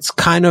 It's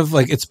kind of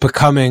like it's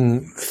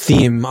becoming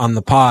theme on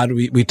the pod.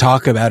 We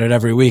talk about it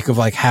every week of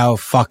like how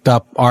fucked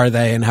up are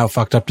they and how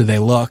fucked up do they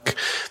look?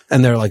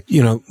 And they're like,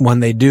 when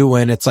they do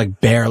win, it's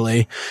like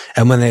barely.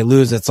 And when they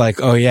lose, it's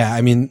like, oh yeah.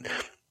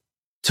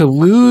 To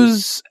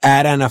lose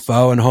at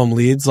NFO and home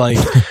leads, like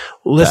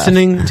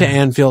listening to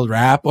Anfield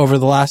Rap over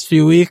the last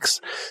few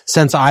weeks,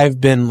 since I've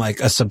been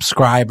like a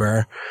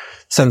subscriber,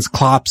 since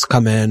Klopp's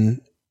come in,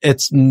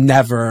 it's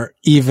never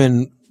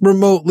even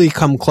remotely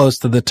come close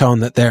to the tone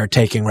that they're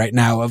taking right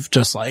now of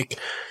just like,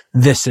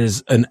 this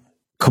is an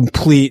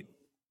complete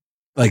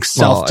like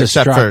self-destruct.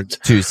 Except for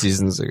 2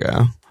 seasons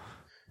ago.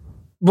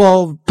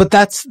 Well, but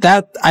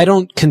I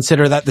don't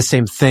consider that the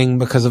same thing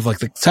because of like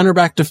the center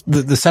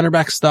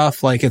back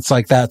stuff. Like, it's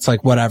like, that's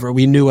like whatever.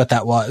 We knew what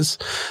that was.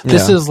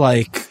 This is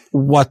like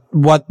what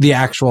the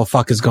actual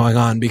fuck is going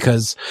on,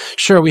 because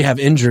sure, we have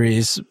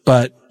injuries,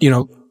 but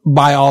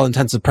by all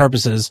intents and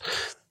purposes,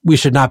 we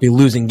should not be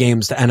losing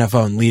games to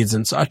NFO and Leeds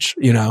and such,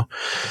 It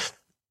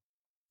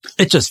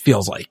just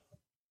feels like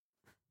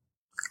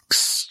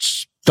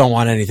don't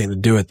want anything to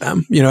do with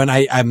them, and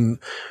I'm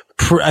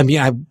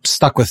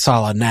stuck with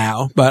Salah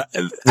now, but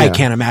I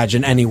can't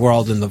imagine any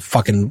world in the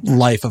fucking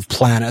life of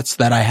planets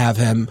that I have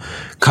him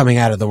coming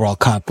out of the World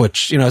Cup,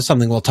 which, is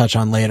something we'll touch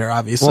on later,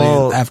 obviously,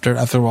 after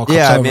the World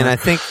Cup's over. I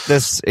think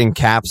this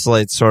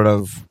encapsulates sort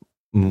of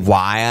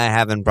why I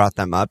haven't brought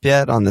them up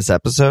yet on this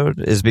episode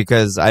is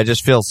because I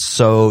just feel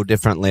so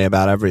differently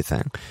about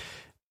everything.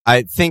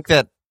 I think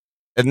that,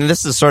 and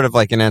this is sort of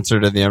like an answer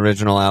to the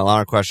original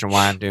LR question,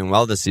 why I'm doing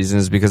well this season,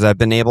 is because I've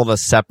been able to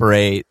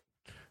separate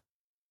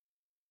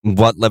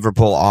what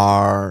Liverpool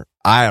are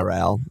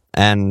IRL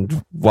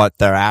and what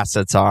their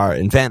assets are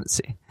in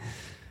fantasy.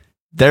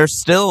 They're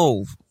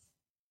still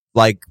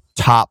like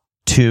top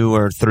 2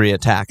 or 3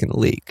 attack in the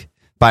league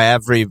by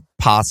every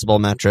possible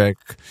metric.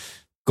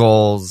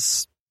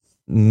 Goals,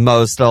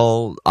 most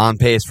on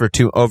pace for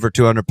over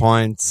 200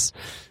 points.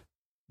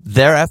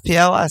 Their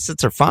FPL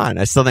assets are fine.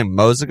 I still think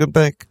Mo's a good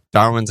pick.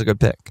 Darwin's a good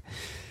pick.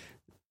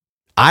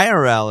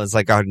 IRL is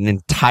like an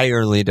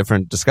entirely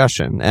different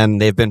discussion, and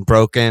they've been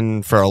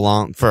broken for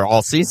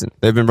all season.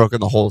 They've been broken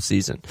the whole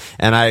season,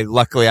 and I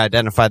luckily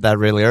identified that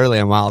really early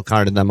and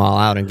wildcarded them all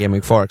out in Game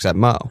Week 4 except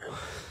Mo.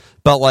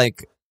 But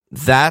like,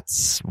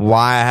 that's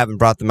why I haven't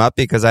brought them up,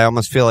 because I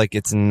almost feel like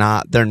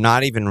they're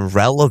not even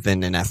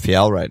relevant in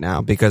FPL right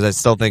now, because I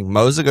still think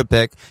Mo's a good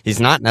pick. He's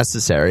not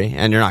necessary,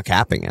 and you're not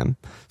capping him.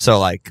 So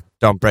like,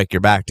 don't break your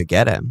back to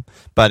get him.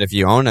 But if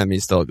you own him,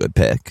 he's still a good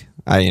pick.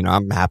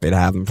 I'm happy to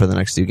have him for the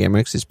next 2 game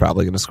weeks. He's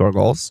probably going to score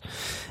goals,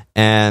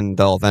 and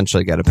they'll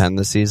eventually get a pen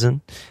this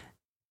season.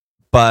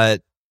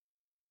 But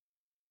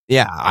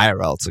yeah,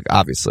 IRL, it's like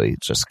obviously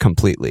just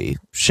completely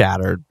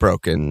shattered,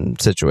 broken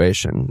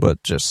situation,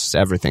 but just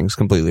everything's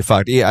completely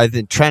fucked. Yeah, I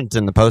think Trent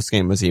in the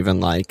postgame was even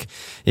like,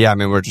 yeah, I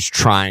mean, we're just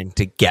trying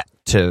to get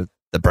to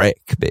the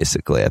break,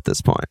 basically, at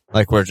this point.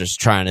 Like, we're just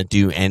trying to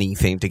do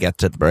anything to get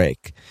to the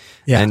break.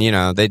 Yeah. And,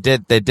 they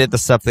did the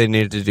stuff they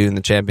needed to do in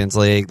the Champions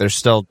League. They're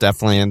still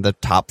definitely in the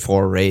top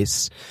 4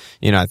 race.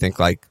 I think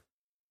like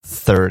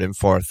 3rd and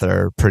 4th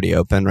are pretty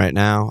open right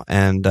now.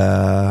 And,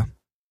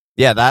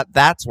 yeah,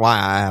 that's why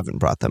I haven't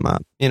brought them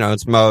up.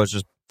 It's Mo, it's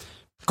just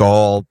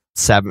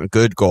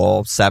good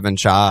goal, 7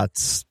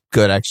 shots,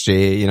 good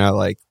XG,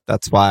 like,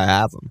 that's why I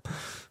have them.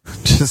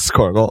 Just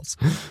score goals.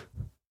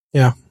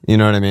 Yeah. You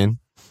know what I mean?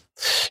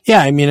 Yeah,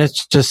 I mean,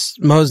 it's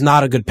just, Mo's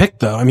not a good pick,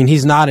 though. I mean,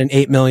 he's not an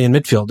 8 million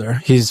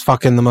midfielder. He's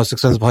fucking the most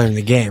expensive player in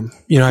the game.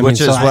 Which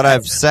is what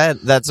I've said.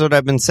 That's what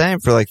I've been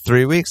saying for like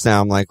 3 weeks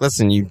now. I'm like,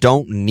 listen, you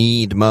don't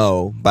need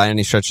Mo by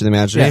any stretch of the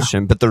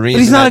imagination. Yeah. But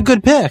he's not a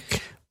good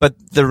pick. But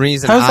the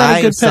reason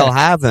I still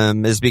have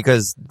him is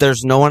because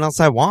there's no one else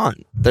I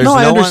want.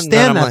 I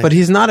understand that, but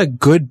he's not a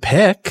good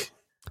pick.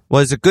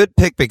 Well, he's a good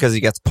pick because he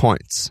gets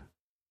points.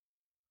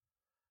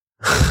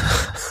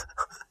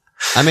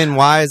 I mean,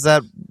 why is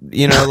that?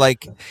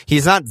 Like,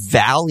 he's not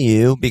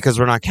value because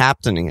we're not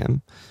captaining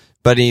him.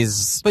 But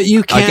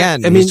you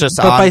can't, he's just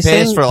on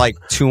pace for like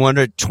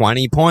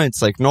 220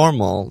 points, like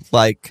normal.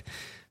 Like,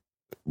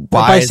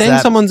 why by saying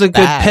someone's a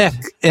good pick,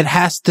 it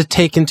has to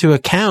take into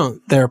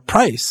account their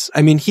price.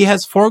 I mean, he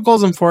has 4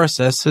 goals and 4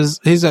 assists.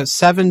 He's at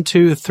 7,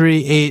 2,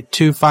 3, 8,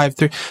 2, 5,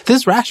 3. This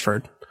is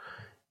Rashford.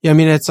 I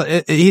mean,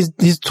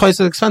 he's twice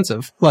as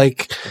expensive.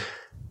 Like,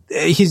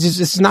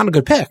 it's not a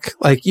good pick.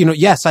 Like,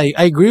 yes, I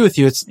agree with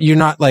you. You're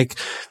not like,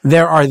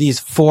 there are these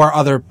 4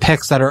 other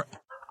picks that are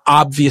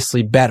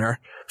obviously better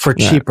for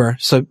cheaper.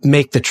 So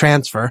make the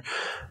transfer,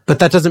 but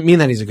that doesn't mean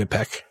that he's a good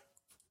pick.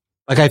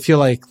 Like, I feel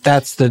like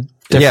that's the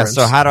difference.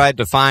 Yeah. So how do I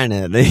define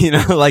it?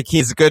 Like,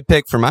 he's a good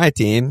pick for my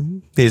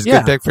team. He's a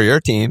good pick for your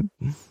team.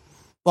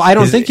 Well, I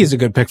don't think he's a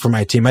good pick for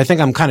my team. I think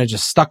I'm kind of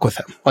just stuck with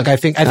him. Like, I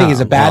think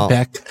he's a bad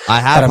pick. I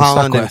have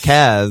Haaland and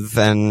Kev,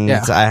 and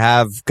I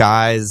have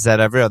guys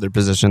at every other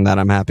position that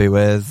I'm happy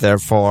with.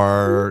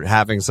 Therefore,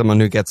 having someone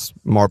who gets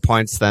more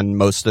points than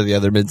most of the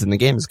other mids in the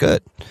game is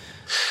good.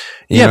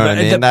 You know what I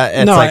mean?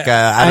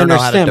 I don't know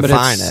how to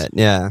define it.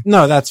 Yeah.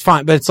 No, that's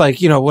fine. But it's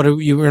like,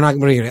 we're not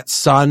going to get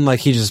Son. Like,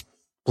 he just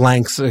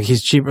blanks.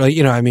 He's cheap. Like,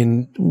 I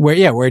mean,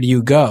 where do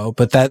you go?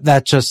 But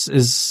that just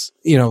is,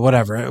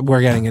 whatever. We're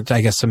getting into,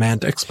 I guess,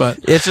 semantics, but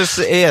it's just,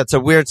 it's a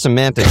weird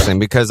semantics thing,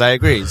 because I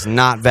agree. He's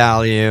not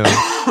value,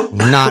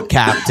 not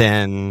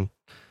captain.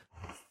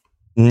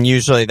 And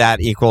usually that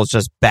equals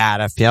just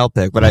bad FPL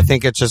pick. But I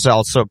think it's just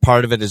also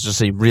part of it is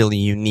just a really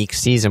unique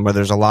season where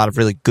there's a lot of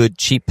really good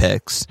cheap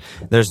picks.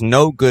 There's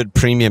no good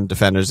premium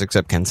defenders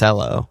except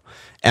Cancelo.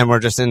 And we're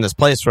just in this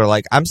place where,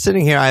 like, I'm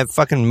sitting here, I have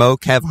fucking Mo,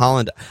 Kev,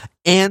 Haaland,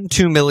 and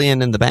 2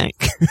 million in the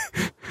bank.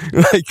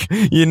 Like,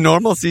 your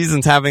normal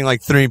seasons having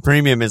like 3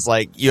 premium is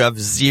like, you have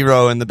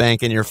 0 in the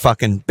bank and you're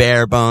fucking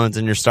bare bones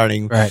and you're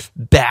starting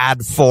bad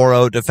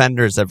 4-0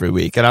 defenders every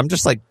week. And I'm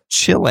just like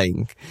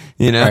chilling,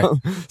 Right.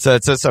 So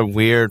it's just a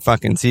weird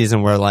fucking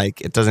season where,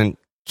 like, it doesn't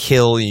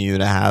kill you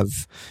to have,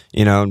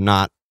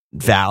 not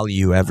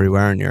value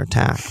everywhere in your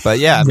attack. But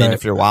yeah, I mean,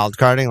 if you're wild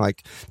carding,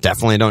 like,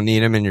 definitely don't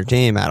need him in your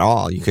team at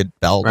all. You could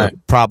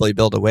probably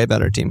build a way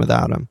better team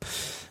without him.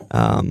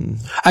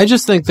 I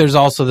just think there's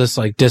also this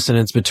like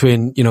dissonance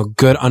between,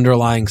 good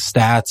underlying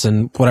stats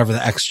and whatever the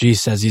XG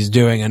says he's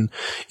doing, and,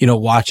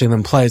 watching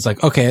them play is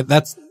like, okay,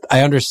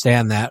 I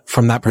understand that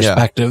from that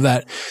perspective,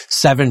 that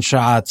 7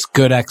 shots,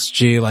 good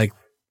XG, like,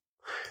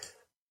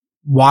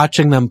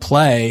 watching them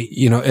play,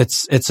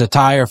 it's a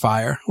tire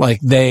fire.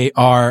 Like, they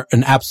are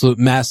an absolute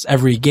mess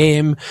every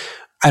game.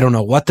 I don't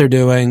know what they're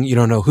doing. You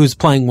don't know who's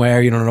playing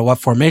where. You don't know what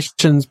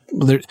formations.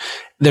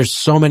 There's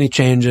so many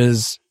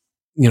changes.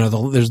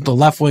 There's the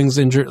left wing's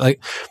injured.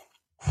 Like,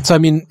 so I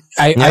mean,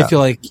 I feel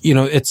like,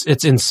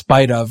 it's in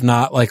spite of,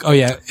 not like, oh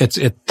yeah,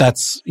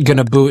 that's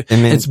gonna boo.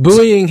 It's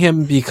buoying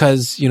him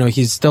because,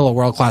 he's still a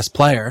world-class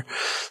player,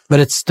 but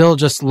it's still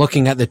just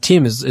looking at the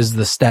team is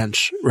the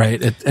stench, right?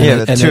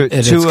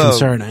 It's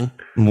concerning.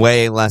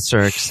 Way lesser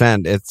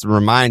extent, it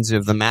reminds me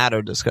of the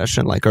Matto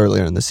discussion like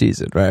earlier in the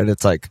season, right?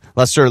 It's like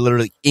Leicester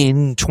literally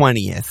in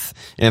 20th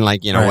in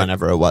like, right.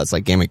 Whenever it was,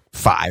 like game week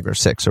 5 or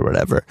 6 or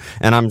whatever.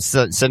 And I'm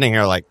sitting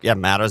here like, yeah,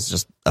 Matto's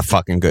just a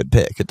fucking good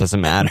pick. It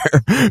doesn't matter,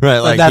 right?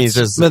 Like he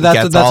just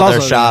gets all their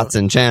shots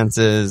and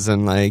chances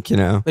and like,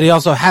 But he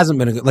also hasn't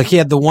been a good, like he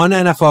had the one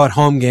NFL at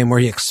home game where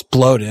he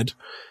exploded.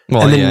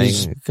 Well, and then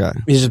he's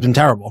just been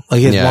terrible. Like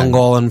he has 1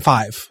 goal in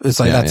 5. It's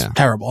like, that's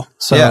terrible.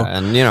 So, yeah.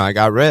 And, I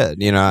got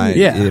rid,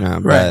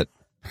 right.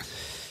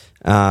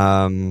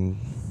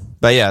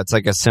 But yeah, it's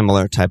like a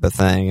similar type of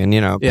thing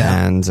and,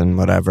 pens and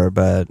whatever,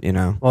 but,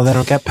 Well, they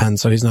don't get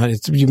pens, so he's not,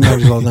 you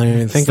might as well not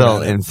even think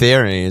about it. Still, in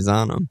theory, he's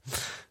on them.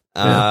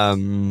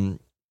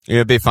 It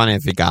would be funny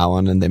if he got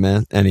one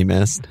and he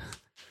missed.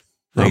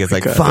 Like it's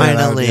like,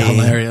 finally. Yeah,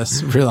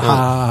 hilarious. Really,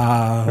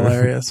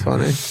 hilarious,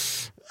 funny.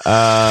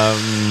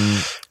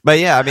 But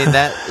yeah, I mean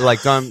that,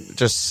 like,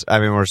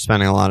 we're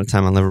spending a lot of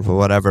time on Liverpool,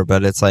 whatever,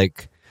 but it's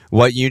like,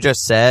 what you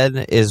just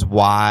said is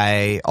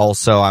why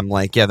also I'm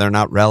like, yeah, they're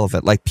not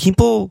relevant. Like,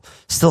 people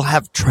still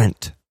have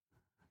Trent.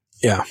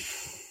 Yeah.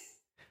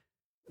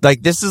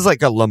 Like, this is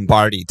like a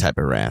Lombardi type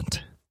of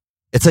rant.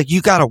 It's like,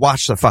 you gotta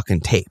watch the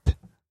fucking tape.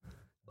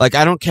 Like,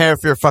 I don't care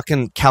if your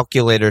fucking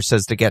calculator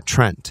says to get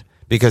Trent,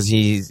 because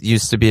he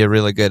used to be a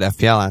really good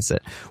FPL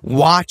asset.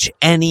 Watch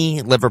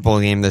any Liverpool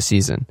game this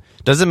season.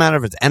 Doesn't matter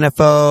if it's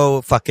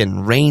NFO,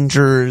 fucking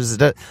Rangers.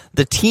 The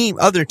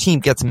other team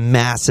gets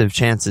massive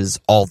chances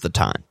all the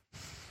time.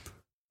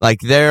 Like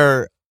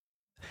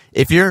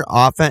if your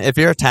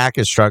attack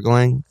is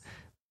struggling,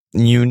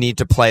 you need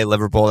to play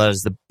Liverpool. That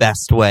is the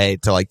best way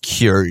to like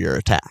cure your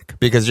attack,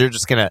 because you're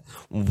just gonna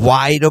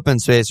wide open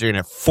space. You're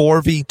gonna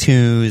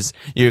 4v2s.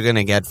 You're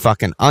gonna get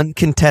fucking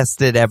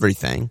uncontested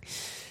everything.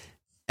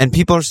 And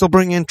people are still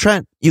bringing in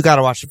Trent. You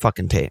gotta watch the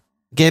fucking tape.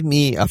 Give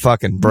me a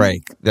fucking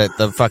break that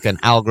the fucking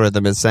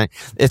algorithm is saying.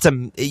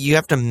 You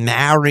have to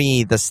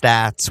marry the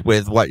stats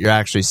with what you're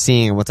actually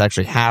seeing and what's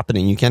actually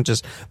happening. You can't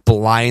just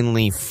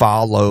blindly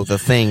follow the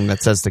thing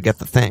that says to get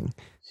the thing.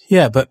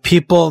 Yeah, but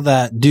people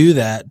that do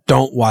that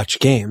don't watch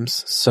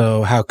games.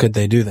 So how could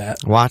they do that?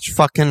 Watch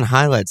fucking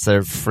highlights.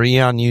 They're free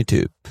on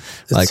YouTube.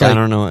 Like I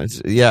don't know.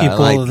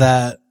 People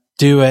that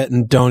do it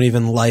and don't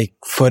even like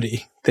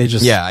footy. They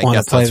just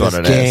want to play this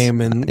game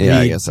and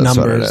read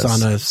numbers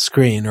on a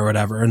screen or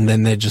whatever, and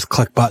then they just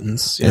click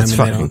buttons. It's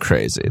fucking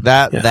crazy.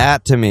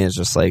 That to me is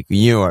just like,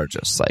 you are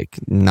just like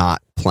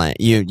not playing.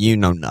 You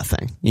know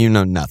nothing. You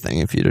know nothing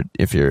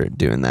if you're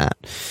doing that.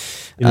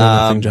 You know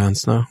nothing, Jon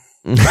Snow.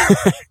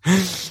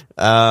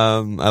 I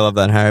love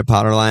that Harry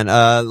Potter line.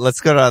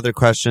 Let's go to other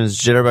questions.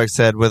 Jitterbug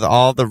said, with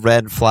all the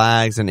red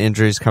flags and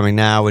injuries coming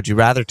now, would you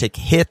rather take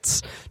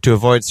hits to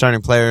avoid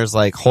starting players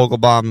like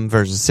Hogelbaum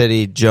versus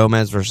City,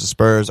 Gomez versus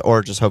Spurs,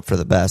 or just hope for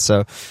the best?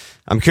 So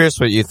I'm curious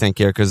what you think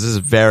here, because this is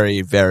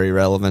very, very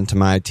relevant to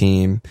my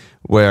team,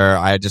 where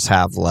I just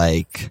have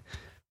like,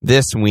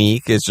 this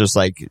week is just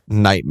like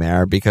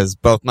nightmare, because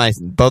both my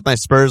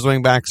Spurs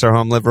wing backs are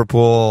home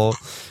Liverpool.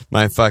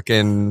 My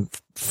fucking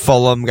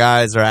Fulham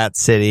guys are at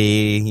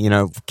City.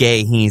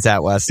 He's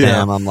at West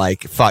Ham. I'm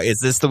like, fuck, is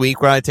this the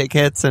week where I take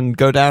hits and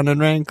go down in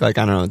rank? Like,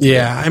 I don't know.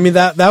 Yeah, I mean,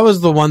 that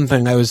was the one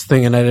thing I was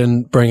thinking. I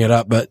didn't bring it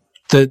up, but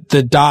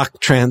the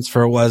Doc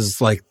transfer was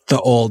like the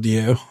old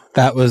you.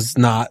 That was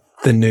not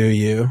the new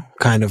you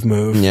kind of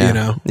move,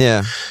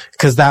 Yeah.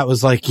 Because that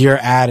was like, you're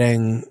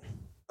adding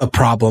a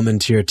problem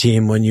into your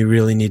team when you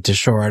really need to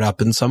shore it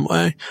up in some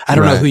way. I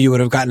don't know who you would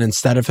have gotten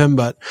instead of him,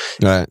 but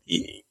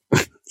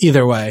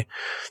either way.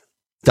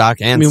 Doc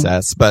and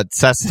Cess, but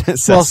Cess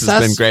has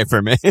been great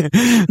for me.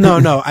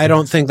 No, I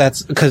don't think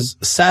that's, because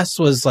Cess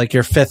was like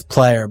your 5th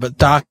player, but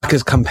Doc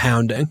is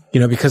compounding,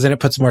 because then it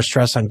puts more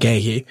stress on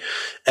Gahey,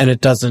 and it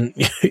doesn't,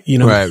 make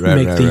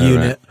the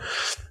unit.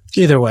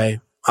 Either way.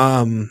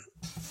 No,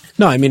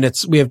 I mean,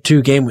 we have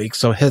 2 game weeks,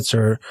 so hits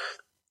are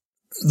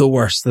the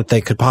worst that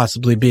they could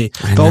possibly be.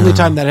 The only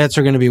time that hits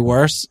are going to be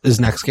worse is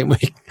next game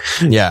week.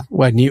 Yeah.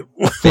 when you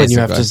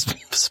have to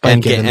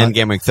spike it. And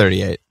game week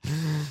 38.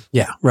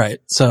 Yeah, right.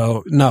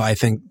 So no, I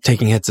think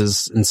taking hits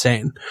is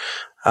insane.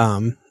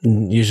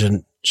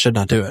 You should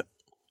not do it.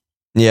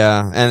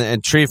 Yeah,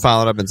 and Tree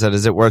followed up and said,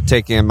 is it worth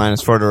taking a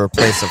 -4 to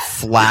replace a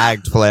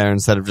flagged player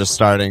instead of just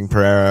starting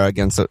Pereira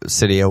against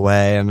City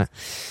away? And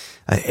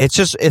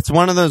it's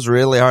one of those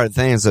really hard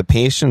things. The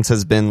patience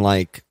has been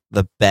like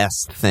the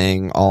best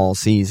thing all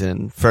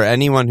season. For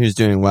anyone who's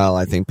doing well,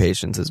 I think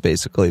patience has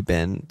basically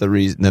been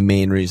the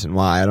main reason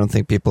why. I don't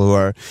think people who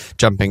are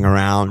jumping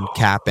around,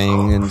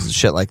 capping and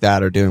shit like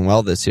that are doing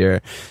well this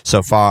year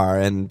so far.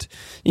 And,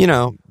 you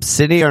know,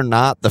 City are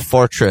not the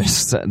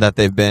fortress that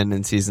they've been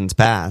in seasons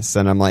past.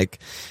 And I'm like,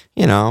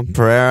 you know,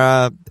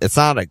 Pereira, it's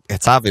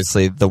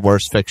obviously the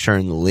worst fixture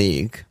in the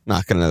league.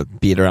 Not going to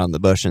beat around the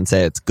bush and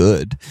say it's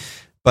good.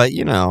 But,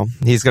 you know,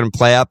 he's going to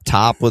play up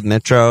top with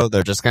Mitro.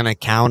 They're just going to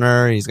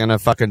counter. He's going to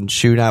fucking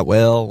shoot at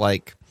will.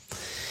 Like,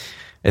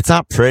 it's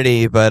not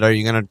pretty, but are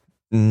you going to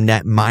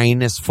net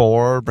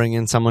 -4 bring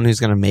in someone who's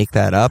going to make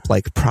that up?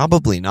 Like,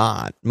 probably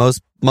not.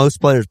 Most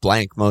players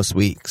blank most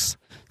weeks.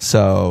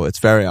 So it's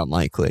very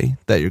unlikely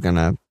that you're going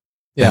to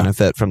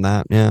benefit from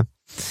that. Yeah.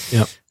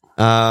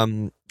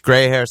 Yep.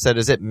 Gray Hair said,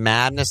 is it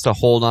madness to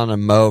hold on to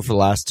Mo for the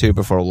last 2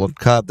 before World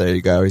Cup? There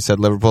you go. He said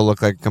Liverpool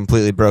looked like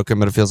completely broken,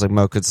 but it feels like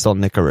Mo could still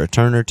nick a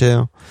return or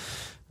two.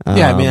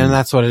 Yeah, I mean, and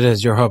that's what it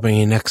is. You're hoping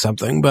he nicks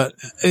something, but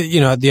you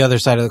know, the other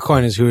side of the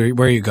coin is where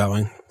are you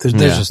going? There's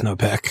just no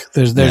pick.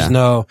 There's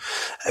no.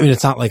 I mean,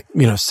 it's not like,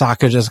 you know,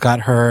 Saka just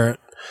got hurt.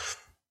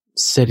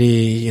 City,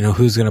 you know,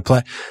 who's going to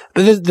play?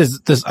 But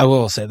this. I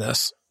will say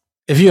this: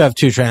 if you have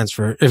 2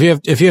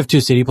 if you have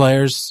 2 City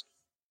players.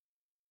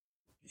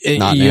 You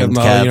have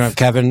Mo, you don't have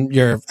Kevin,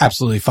 you're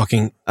absolutely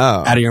fucking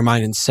out of your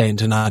mind insane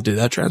to not do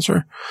that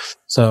transfer.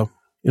 So,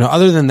 you know,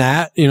 other than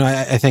that, you know,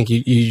 I think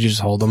you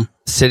just hold them.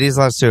 City's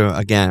last 2,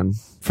 again,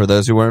 for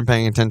those who weren't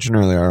paying attention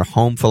earlier, are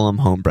home Fulham,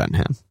 home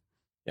Brentford.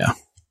 Yeah.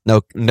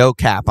 No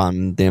cap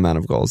on the amount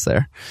of goals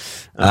there.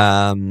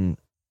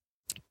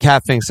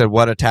 Catfing said,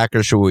 what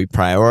attackers should we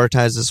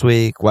prioritize this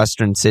week?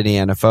 Western City,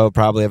 NFO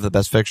probably have the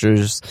best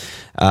fixtures.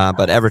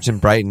 But Everton,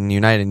 Brighton,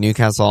 United,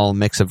 Newcastle, all a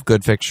mix of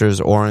good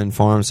fixtures or in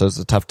form. So it's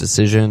a tough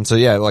decision. So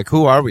yeah, like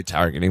who are we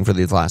targeting for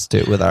these last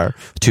 2 with our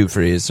 2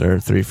 frees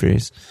or 3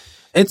 frees?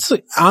 It's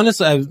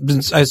honestly, I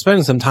was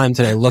spending some time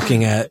today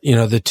looking at, you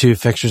know, the 2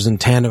 fixtures in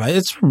tandem.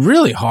 It's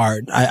really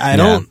hard. I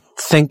don't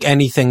think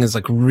anything is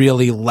like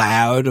really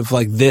loud of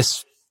like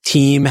this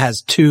team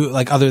has 2,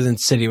 like other than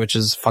City, which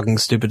is fucking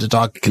stupid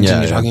to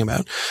continue talking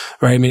about,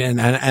 right? I mean, and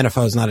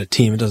NFL is not a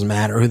team. It doesn't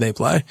matter who they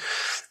play.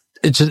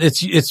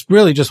 It's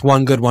really just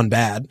one good, one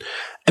bad.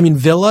 I mean,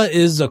 Villa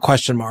is a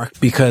question mark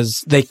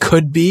because they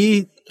could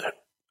be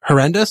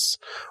horrendous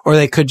or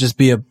they could just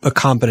be a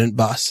competent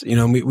bus. You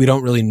know, we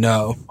don't really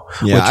know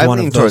which one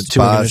of those 2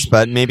 bus,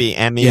 but maybe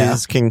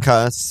Emmy's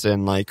concussed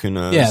and like, who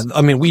knows? Yeah.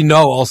 I mean, we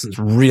know Olsen's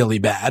really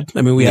bad.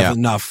 I mean, we have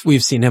enough.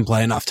 We've seen him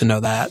play enough to know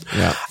that.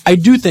 Yeah.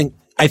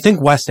 I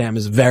think West Ham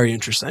is very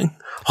interesting.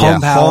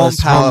 Home Palace,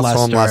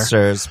 home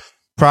Leicester is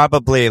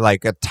probably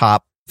like a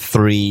top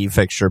 3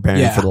 fixture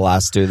pairing for the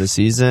last 2 of the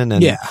season.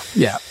 And,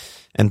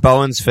 and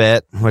Bowen's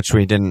fit, which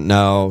we didn't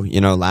know,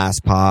 you know,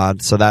 last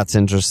pod. So that's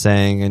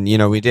interesting. And, you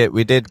know, we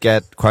did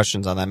get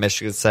questions on that.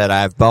 Michigan said,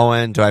 I have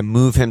Bowen. Do I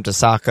move him to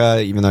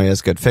Saka, even though he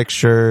has good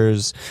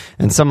fixtures?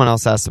 And someone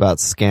else asked about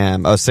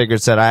Scam. Oh,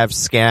 Sigurd said, I have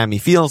Scam. He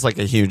feels like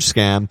a huge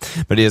scam,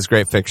 but he has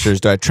great fixtures.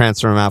 Do I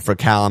transfer him out for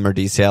Callum or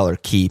DCL or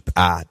keep?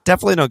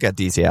 Definitely don't get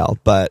DCL,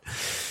 but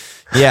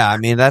yeah, I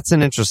mean, that's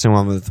an interesting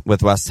one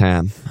with West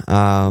Ham.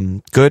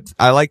 Good.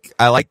 I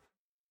like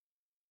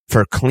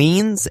for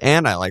cleans,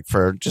 and I like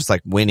for just like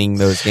winning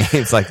those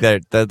games. Like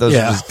those are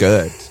just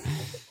good.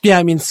 Yeah,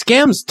 I mean,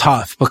 Scam's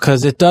tough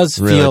because it does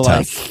really feel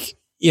tough. like,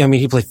 I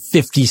mean, he played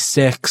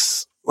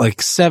 56,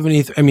 like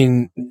 70. I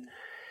mean,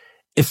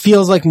 it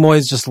feels like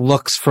Moyes just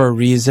looks for a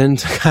reason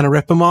to kind of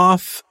rip him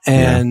off,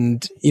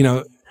 and you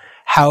know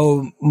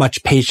how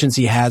much patience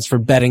he has for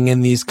betting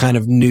in these kind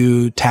of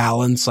new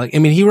talents. Like, I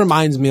mean, he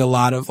reminds me a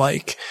lot of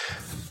like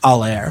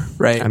Allaire,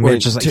 right? I mean, where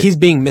it's just like he's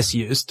being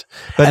misused,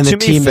 but and to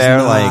the team be fair,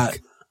 is not,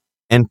 like.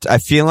 And I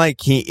feel like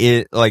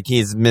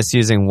he's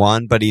misusing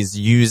one, but he's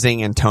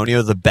using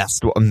Antonio the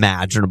best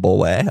imaginable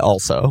way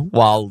also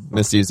while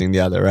misusing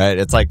the other, right?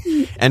 It's like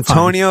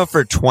Antonio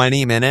for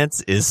 20 minutes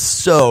is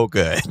so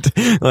good.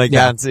 Like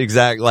that's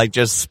exact, like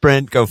just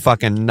sprint, go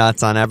fucking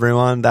nuts on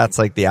everyone. That's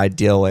like the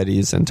ideal way to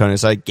use Antonio.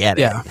 So I get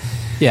it.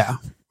 Yeah.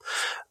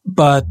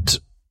 But,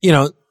 you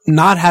know,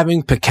 not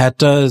having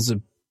Paqueta is a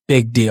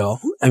big deal.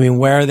 I mean,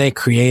 where are they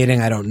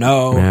creating? I don't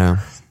know. Yeah.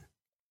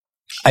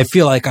 I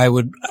feel like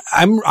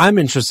I'm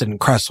interested in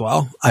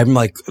Cresswell. I'm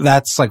like,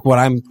 that's like what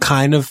I'm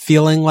kind of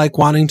feeling like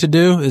wanting to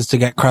do is to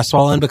get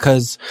Cresswell in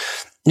because,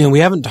 you know, we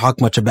haven't talked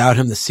much about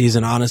him this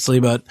season, honestly,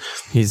 but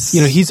he's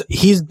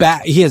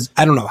back. He has,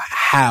 I don't know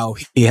how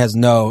he has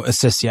no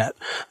assists yet,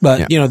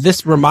 but you know,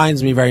 this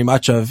reminds me very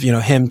much of, you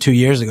know, him 2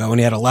 years ago when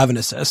he had 11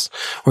 assists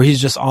where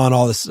he's just on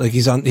all this, like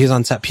he's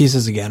on set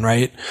pieces again,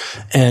 right?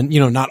 And,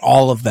 you know, not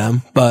all of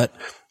them, but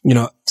you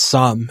know,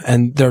 some,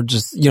 and they're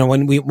just, you know,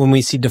 when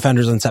we see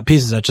defenders on set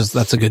pieces,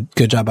 that's a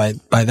good job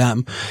by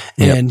them.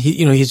 And he,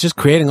 you know, he's just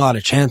creating a lot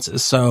of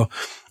chances. So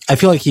I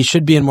feel like he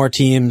should be in more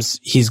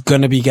teams. He's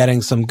going to be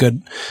getting some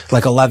good,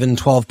 like 11,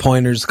 12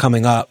 pointers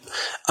coming up.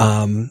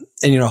 And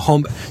you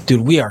know,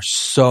 dude, we are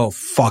so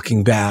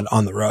fucking bad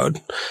on the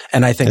road.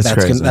 And I think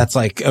that's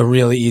like a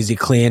really easy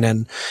clean.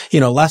 And,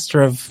 you know,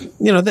 Leicester have,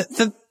 you know,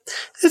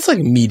 It's like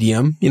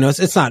medium,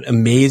 it's not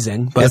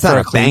amazing, but it's for not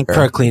a clean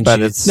sheet.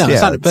 But it's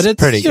not, but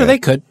it's pretty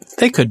good.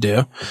 They could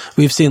do.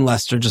 We've seen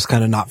Leicester just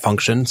kind of not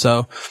function.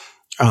 So,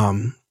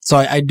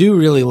 I do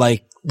really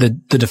like the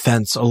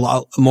defense a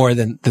lot more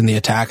than the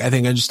attack. I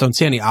think I just don't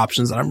see any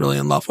options that I'm really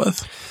in love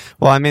with.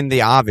 Well, I mean,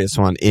 the obvious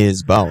one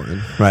is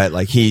Bowen, right?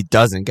 Like, he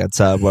doesn't get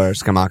subbed, where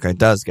Scamacca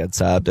does get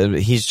subbed.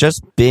 He's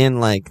just been,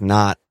 like,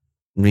 not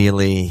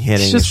really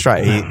hitting his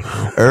stride.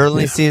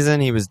 Early season,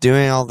 he was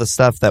doing all the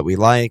stuff that we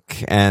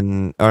like,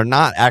 not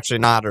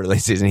early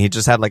season. He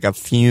just had, like, a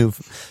few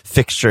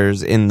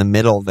fixtures in the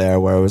middle there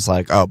where it was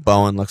like, oh,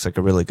 Bowen looks like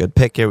a really good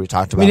pick here. We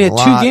talked about him a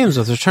lot. He had 2 games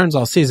with returns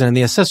all season, and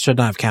the assist should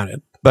not have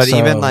counted. But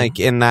even like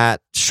in that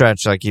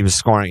stretch, like he was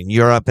scoring in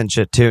Europe and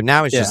shit too.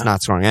 Now he's just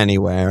not scoring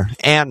anywhere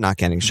and not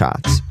getting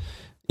shots.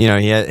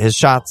 His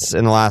shots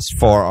in the last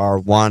 4 are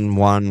 1,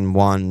 1,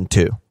 1,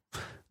 2.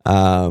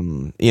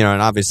 And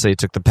obviously he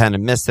took the pen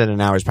and missed it, and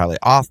now he's probably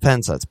off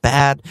pen, so it's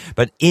bad.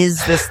 But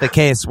is this the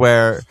case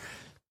where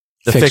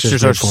the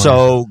fixtures are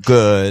so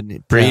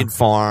good, breed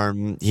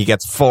form, he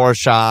gets 4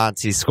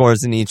 shots, he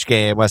scores in each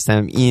game, West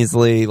Ham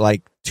easily,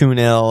 like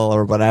 2-0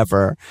 or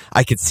whatever?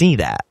 I could see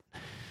that.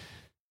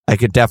 I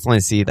could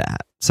definitely see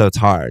that. So it's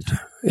hard.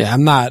 Yeah,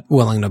 I'm not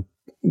willing to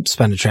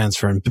spend a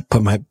transfer and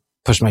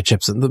push my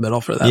chips in the middle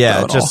for that.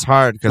 Yeah, it's just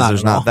hard because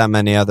there's not that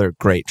many other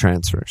great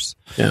transfers.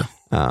 Yeah.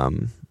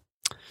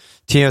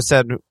 Tio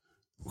said,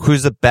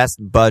 who's the best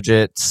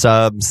budget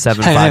sub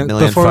 7.5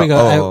 million? Before we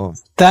go,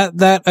 that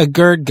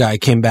Agurd guy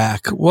came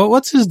back.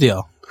 What's his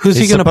deal? Who's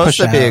he going to push? He's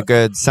supposed to be a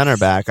good center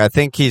back. I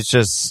think he's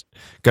just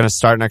going to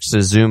start next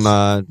to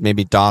Zuma.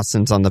 Maybe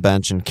Dawson's on the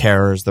bench and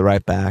Kerr's the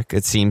right back.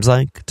 It seems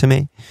like to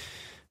me.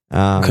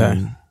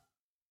 Okay.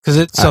 Because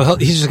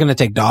he's just going to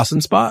take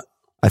Dawson's spot?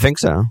 I think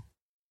so.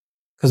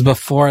 Because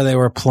before they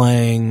were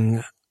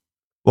playing...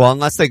 Well,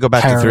 unless they go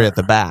back to 3 at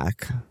the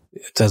back.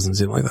 It doesn't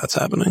seem like that's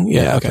happening.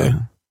 Yeah, okay.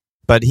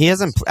 But he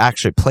hasn't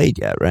actually played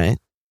yet, right?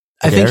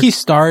 I think he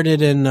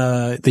started in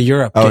the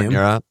Europe game. Oh, in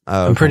Europe?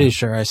 Oh, okay. I'm pretty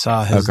sure I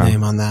saw his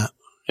name on that.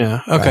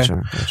 Yeah, okay.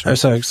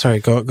 Gotcha. Sorry,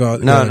 go.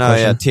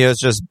 No, Tio's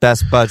just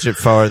best budget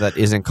forward that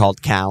isn't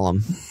called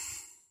Callum.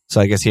 So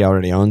I guess he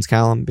already owns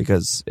Callum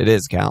because it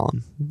is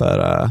Callum.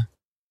 But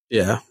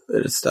yeah,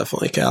 it's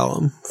definitely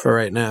Callum for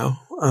right now.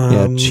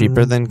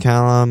 Cheaper than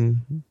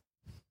Callum.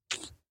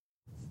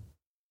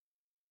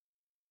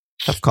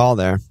 Tough call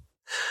there.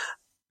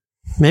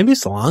 Maybe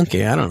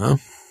Solanke, I don't know.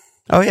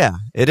 Oh yeah,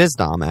 it is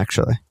Dom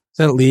actually. Is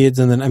that Leeds,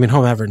 and then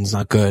Home Everton's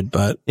not good,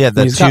 but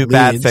the 2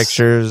 bad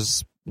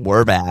fixtures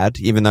were bad,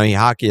 even though he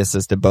hockey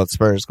assisted both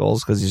Spurs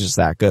goals because he's just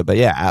that good. But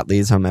yeah, at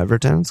Leeds, Home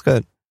Everton, it's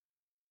good.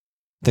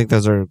 I think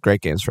those are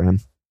great games for him.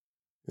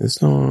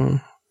 There's no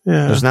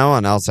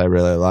one else I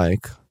really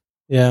like.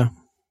 Yeah.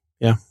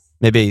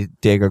 Maybe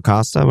Diego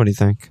Costa. What do you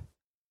think?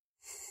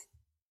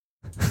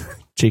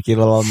 Cheeky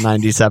little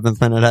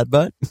 97th minute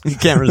headbutt. He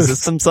can't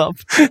resist himself.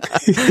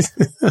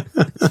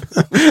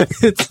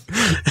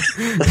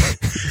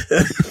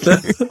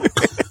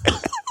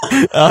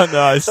 Oh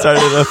no, I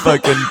started a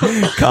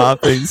fucking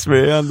coughing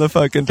spree on the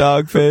fucking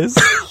dog face.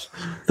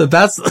 The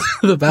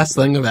best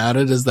thing about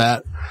it is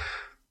that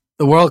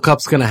the World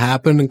Cup's going to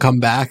happen and come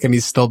back, and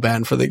he's still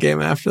banned for the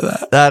game after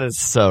that. That is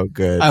so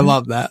good. I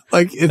love that.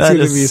 Like, it's going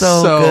to be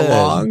so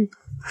long.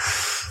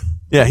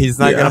 Yeah, he's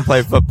not going to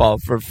play football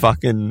for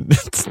fucking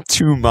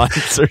 2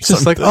 months or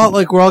just something.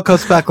 Like World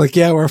Cup's back. Like,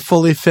 yeah, we're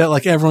fully fit.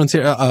 Like, everyone's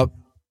here.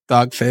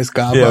 Dog face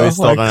Gabo. Yeah, we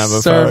still don't have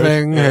a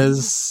serving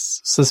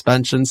his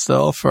suspension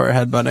still for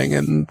headbutting,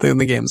 and then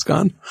the game's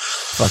gone.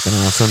 Fucking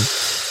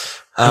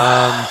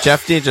awesome.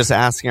 Jeff D just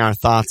asking our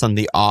thoughts on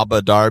the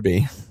ABBA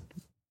derby.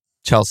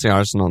 Chelsea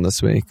Arsenal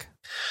this week.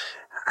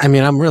 I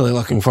mean, I'm really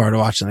looking forward to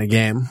watching the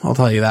game. I'll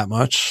tell you that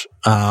much.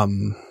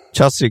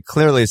 Chelsea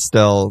clearly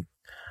still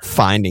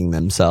finding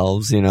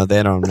themselves. They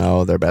don't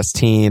know their best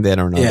team. They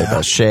don't know their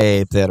best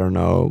shape. They don't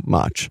know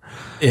much.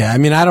 Yeah, I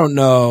mean, I don't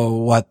know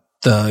what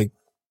the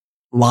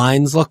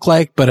lines look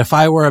like, but if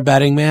I were a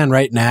betting man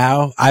right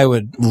now, I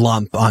would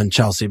lump on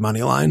Chelsea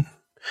money line.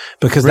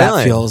 Because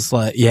that feels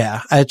like,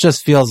 it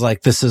just feels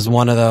like this is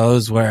one of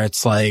those where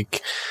it's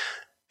like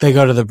they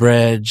go to the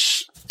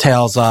bridge,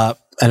 tails up,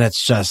 and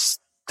it's just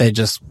they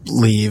just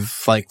leave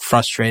like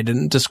frustrated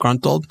and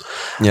disgruntled.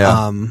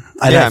 Yeah.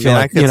 I feel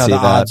like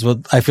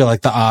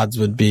the odds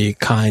would be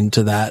kind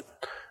to that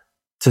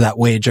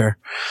wager.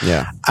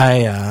 Yeah.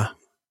 I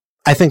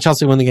think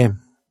Chelsea win the game.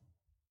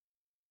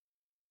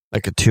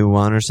 Like a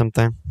 2-1 or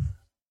something.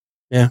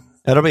 Yeah.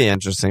 It'll be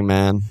interesting,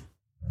 man.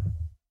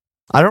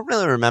 I don't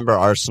really remember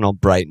Arsenal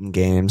Brighton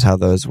games, how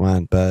those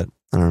went, but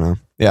I don't know.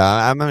 Yeah,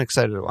 I'm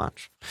excited to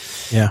watch.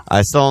 Yeah.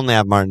 I still only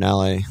have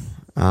Martinelli.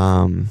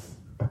 I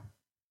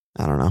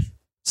don't know.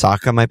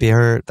 Saka might be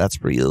hurt.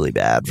 That's really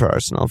bad for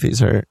Arsenal if he's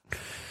hurt.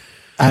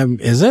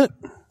 Is it?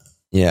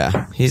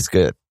 Yeah, he's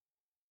good.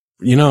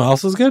 You know who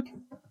else is good?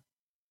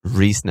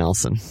 Reece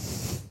Nelson.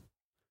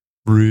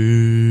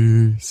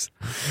 Reece.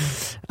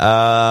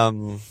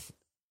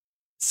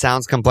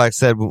 Sounds Complex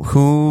said,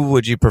 who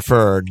would you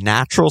prefer,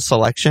 natural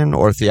selection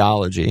or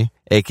theology,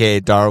 aka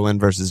Darwin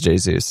versus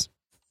Jesus?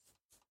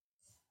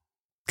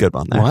 Good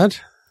one there.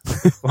 What?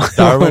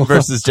 Darwin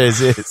versus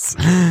Jesus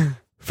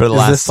for the Is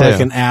last this two. like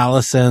an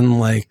Allison,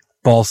 like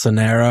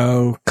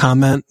Bolsonaro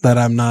comment that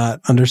I'm not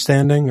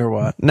understanding or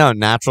what? No,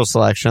 natural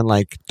selection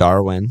like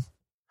Darwin.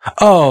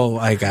 Oh,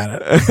 I got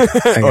it. Or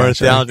gotcha.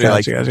 theology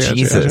like Gotcha.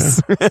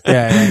 Jesus.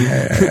 Yeah.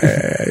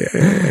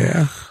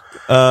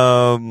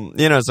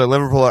 So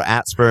Liverpool are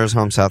at Spurs,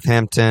 home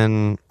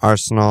Southampton.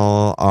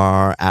 Arsenal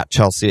are at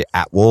Chelsea,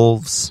 at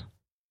Wolves.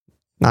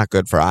 Not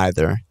good for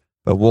either,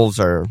 but Wolves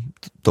are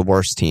the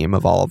worst team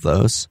of all of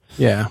those.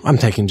 Yeah, I'm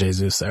taking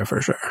Jesus there for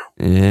sure.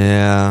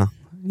 Yeah,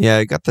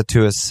 he got the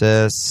 2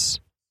 assists.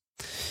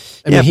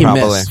 I mean, he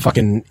probably missed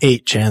fucking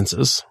 8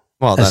 chances.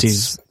 Well, as he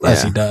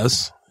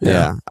does.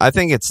 Yeah, I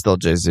think it's still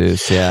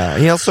Jesus. Yeah,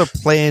 he also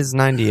plays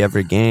 90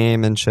 every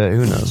game and shit.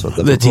 Who knows what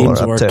the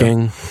team's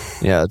working?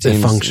 To. Yeah, the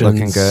team's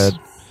looking good.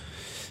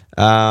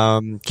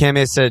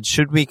 Kame said,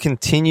 should we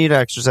continue to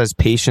exercise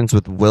patience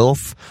with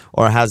Wilf,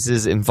 or has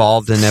his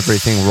involved in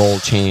everything role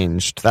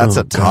changed? That's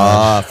a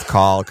tough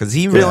call, because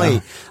he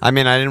really, I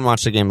mean, I didn't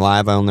watch the game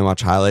live, I only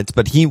watched highlights,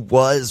 but he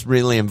was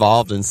really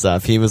involved in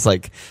stuff. He was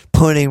like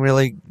putting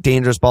really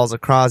dangerous balls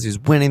across, he was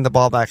winning the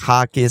ball back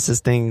hockey,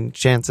 assisting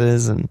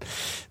chances,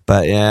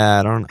 but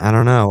yeah, I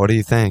don't know. What do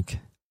you think?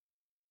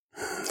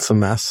 It's a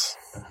mess.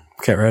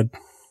 Get red.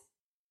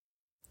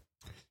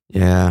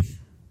 Yeah,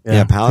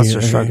 Palace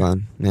are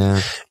struggling. Yeah.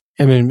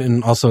 I mean,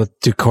 and also with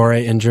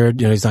Doucouré injured,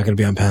 he's not going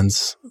to be on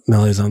Pens.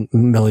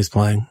 Millie's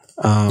playing.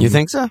 You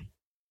think so?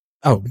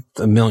 Oh,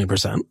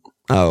 1,000,000%.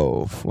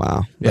 Oh,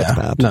 wow. That's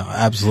bad. No,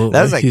 absolutely.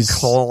 That was a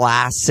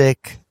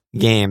classic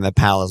game that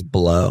Palace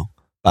blow,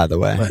 by the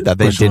way, that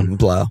they didn't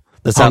blow.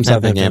 The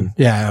Southampton game.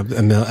 Yeah, up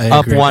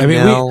agree.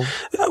 1-0.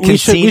 We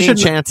should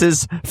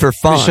chances for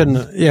fun. We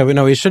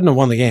shouldn't have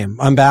won the game.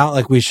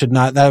 We should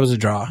not. That was a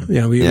draw.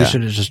 We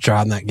should have just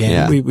drawn that game.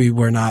 Yeah. We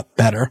were not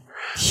better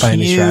by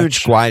any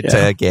stretch.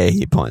 Huge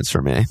Gay points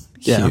for me.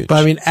 Yeah, Huge. but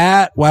I mean,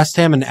 at West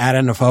Ham and at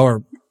NFO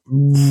are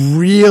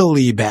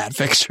really bad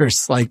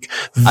fixtures.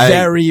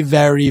 Very,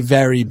 very,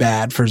 very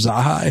bad for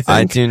Zaha, I think.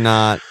 I do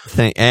not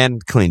think,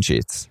 and clean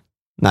sheets.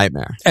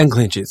 Nightmare. And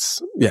clean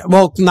sheets. Yeah.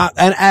 Well, not,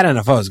 and at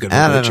NFO is good.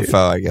 At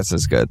NFO, I guess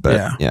is good, but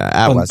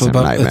at West Ham,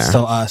 nightmare. It's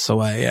still us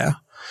away, yeah.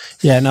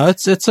 Yeah, no,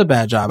 it's a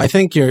bad job. I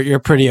think you're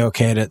pretty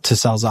okay to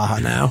sell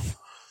Zaha now.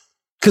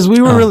 Cause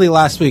we were really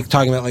last week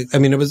talking about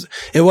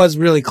it was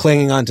really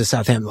clinging on to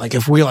Southampton.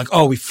 If we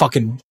we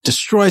fucking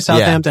destroy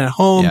Southampton at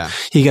home,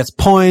 he gets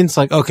points,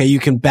 okay, you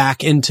can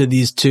back into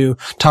these 2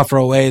 tougher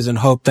aways and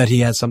hope that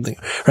he has something,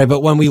 right?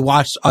 But when we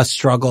watched us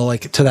struggle,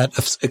 to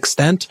that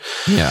extent,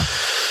 yeah,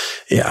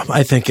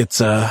 I think it's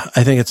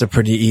a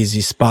pretty easy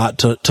spot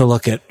to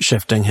look at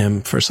shifting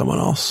him for someone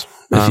else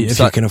if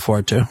you can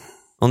afford to.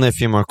 Only a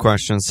few more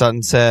questions.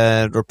 Sutton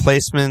said,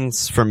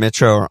 replacements for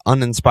Mitro are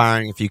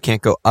uninspiring if you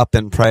can't go up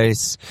in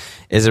price.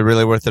 Is it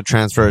really worth the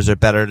transfer? Is it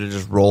better to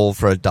just roll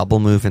for a double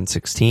move in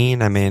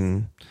 16? I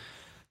mean,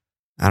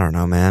 I don't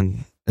know,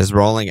 man. Is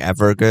rolling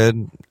ever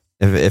good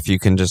if you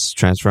can just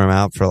transfer him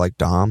out for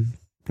Dom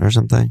or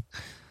something?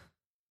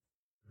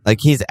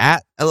 He's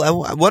at,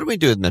 what do we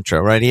do with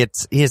Mitro, right?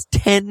 He has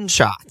 10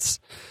 shots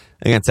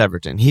against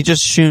Everton. He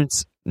just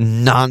shoots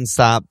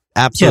nonstop,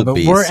 absolute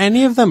beast. Were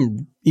any of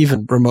them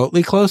even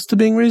remotely close to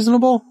being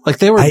reasonable?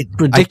 They were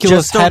ridiculous I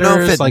just don't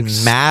headers, know if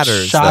it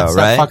matters, shots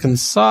though, right? that fucking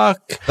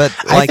suck. But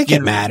I think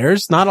it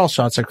matters. Not all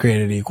shots are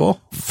created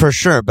equal. For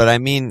sure, but I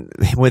mean,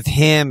 with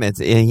him,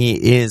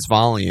 he is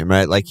volume,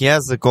 right? He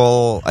has the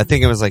goal, I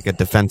think it was a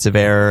defensive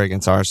error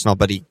against Arsenal,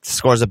 but he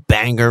scores a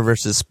banger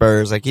versus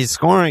Spurs. He's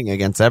scoring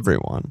against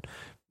everyone.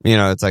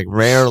 It's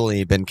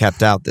rarely been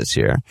kept out this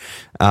year.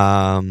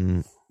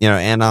 And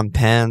on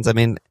Pens, I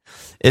mean,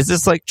 is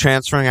this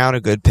transferring out a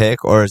good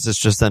pick, or is this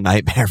just a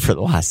nightmare for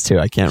the last 2?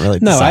 I can't really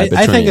decide. No,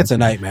 I think it's a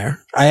nightmare.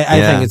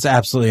 I think it's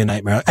absolutely a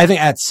nightmare. I think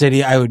at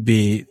City,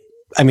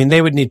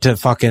 they would need to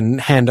fucking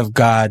hand of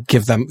God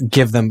give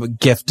them a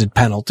gifted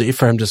penalty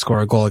for him to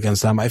score a goal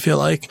against them, I feel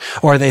like.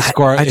 Or they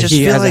score,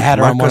 he has a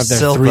header on one of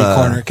their 3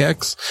 corner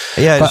kicks.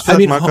 Yeah, I feel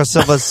like Marco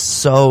Silva's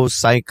so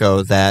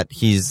psycho that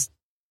he's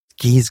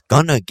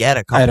gonna get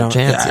a couple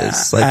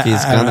chances.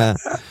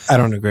 I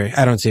don't agree.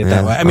 I don't see it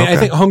that way. I mean, I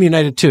think home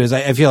United too is,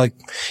 I feel like,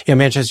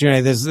 Manchester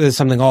United, there's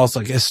something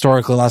also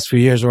historically the last few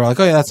years where we're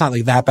that's not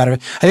that bad. I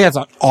think that's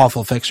an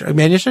awful fixture. I mean,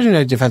 Manchester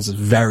United defense is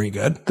very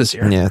good this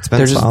year. Yeah, it's been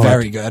They're just solid.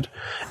 very good.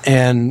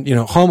 And,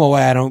 home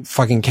away, I don't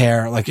fucking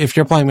care. If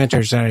you're playing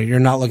Manchester United, you're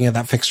not looking at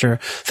that fixture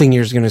thing.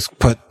 You're just going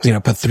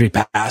to put 3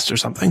 past or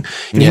something.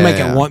 You might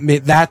get one,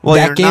 that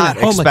you're game not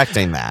at home.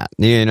 Expecting that,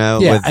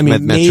 Yeah,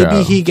 with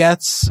maybe he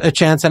gets a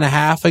chance and a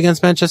half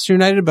against Manchester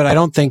United, but I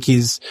don't think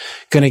he's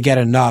going to get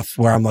enough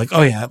where I'm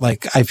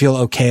I feel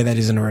okay that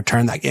he's going to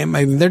return that game.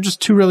 I mean, they're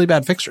just 2 really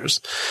bad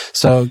fixtures.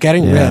 So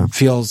getting rid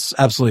feels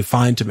absolutely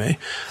fine to me.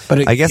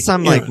 But I guess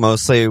I'm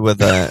mostly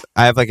I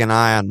have an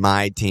eye on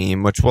my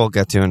team, which we'll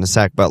get to in a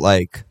sec, but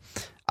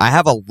I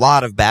have a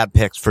lot of bad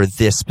picks for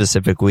this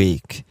specific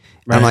week.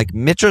 Right. I'm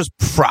Mitro's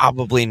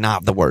probably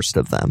not the worst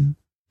of them.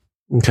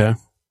 Okay.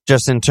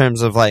 Just in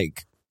terms of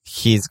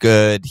He's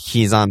good.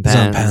 He's on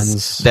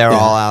pens. They're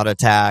all out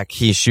attack.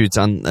 He shoots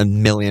on a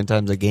million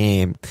times a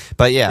game.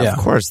 But of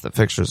course the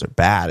fixtures are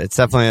bad. It's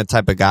definitely a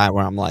type of guy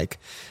where I'm like,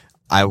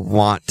 I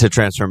want to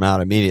transfer him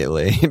out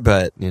immediately,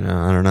 but I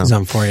don't know. He's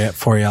on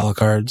 4 yellow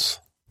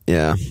cards.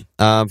 Yeah.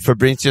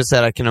 Fabrizio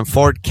said, I can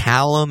afford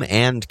Callum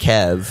and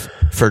Kev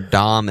for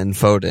Dom and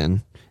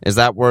Foden. Is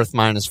that worth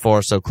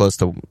 -4 so close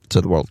to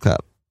the World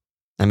Cup?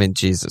 I mean,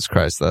 Jesus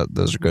Christ,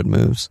 those are good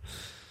moves.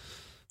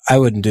 I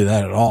wouldn't do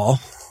that at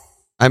all.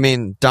 I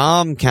mean,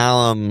 Dom,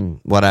 Callum,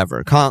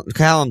 whatever.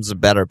 Callum's a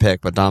better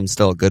pick, but Dom's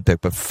still a good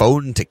pick. But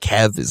Foden to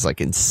Kev is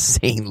like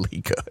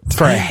insanely good.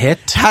 For a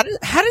hit? How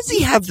does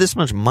he have this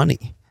much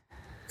money?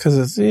 Because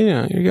it's,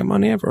 you get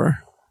money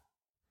everywhere.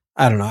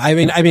 I don't know. I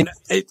mean,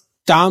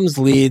 Dom's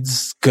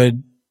leads,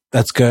 good.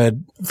 That's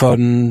good.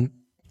 Foden,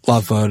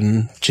 love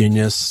Foden,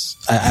 genius.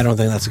 I don't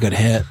think that's a good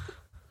hit.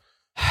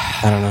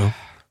 I don't know.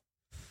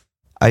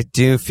 I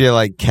do feel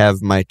like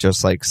Kev might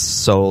just like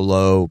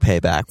solo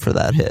payback for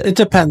that hit. It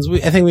depends.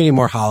 I think we need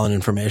more Haaland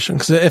information,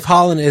 because if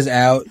Haaland is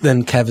out,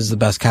 then Kev is the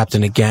best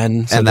captain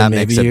again. So and that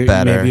makes it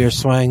better. Maybe you're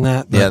swaying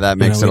that. But, that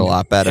makes it a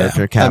lot better if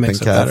you're capping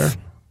Kev.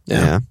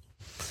 Yeah.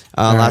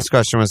 Last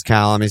question was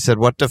Callum. He said,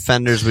 what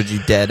defenders would you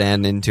dead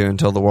end into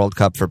until the World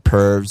Cup for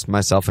pervs,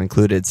 myself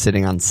included,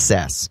 sitting on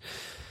Cess?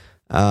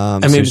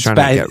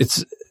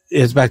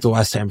 It's back to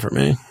West Ham for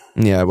me.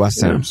 Yeah,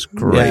 West Ham's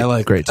great.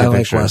 Yeah, great to I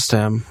picture. like West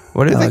Ham.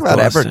 What do you think about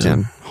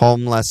Everton?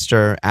 Home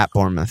Leicester at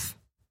Bournemouth.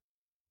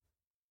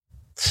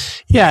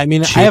 Yeah, I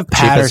mean, I have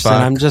Patterson.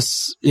 I'm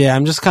just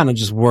kind of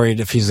just worried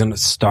if he's going to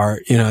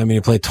start.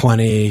 He played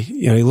 20.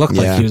 He looked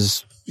like he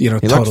was,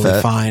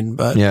 totally fine.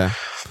 But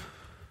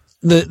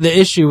the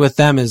issue with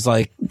them is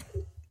like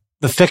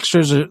the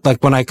fixtures are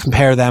like, when I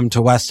compare them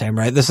to West Ham,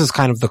 right? This is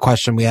kind of the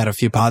question we had a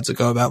few pods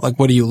ago about like,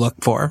 what do you look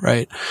for,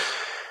 right?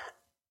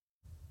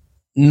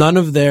 None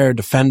of their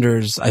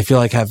defenders, I feel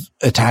like, have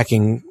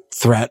attacking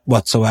threat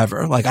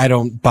whatsoever. Like, I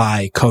don't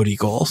buy Cody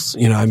goals.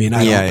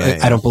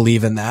 I don't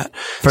believe in that.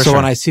 So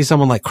when I see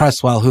someone like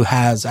Cresswell who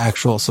has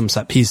some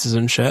set pieces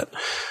and shit,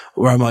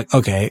 where I'm like,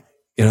 okay,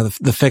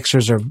 the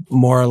fixtures are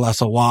more or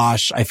less a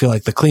wash. I feel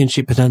like the clean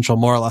sheet potential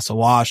more or less a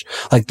wash.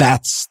 Like,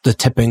 that's the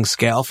tipping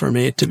scale for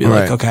me to be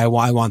like, okay,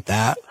 well, I want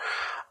that.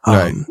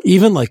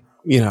 Even like,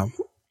 I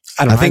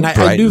don't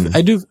know.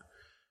 I do.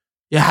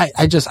 Yeah,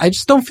 I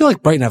just don't feel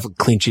like Brighton have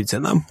clean sheets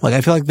in them. Like, I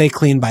feel like they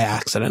clean by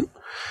accident.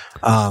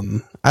 I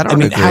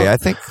don't agree. I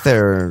think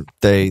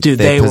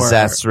they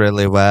possess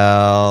really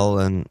well,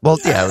 and it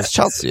was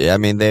Chelsea. I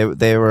mean,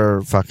 they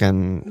were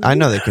fucking. I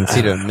know they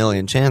conceded a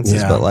million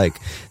chances, but like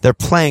they're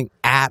playing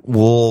at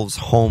Wolves'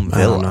 home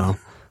Villa. I don't know.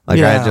 Like,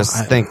 I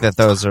just think that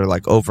those are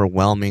like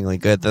overwhelmingly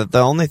good.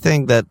 The only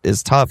thing that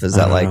is tough is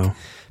that like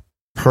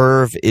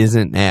Perv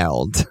isn't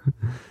nailed,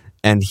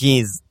 and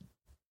he's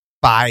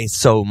by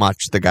so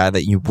much the guy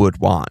that you would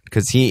want,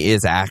 because he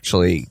is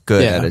actually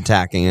good at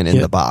attacking and in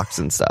the box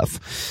and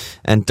stuff.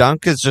 And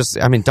Dunk is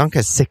Dunk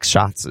has 6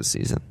 shots this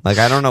season. Like,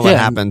 I don't know what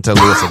happened to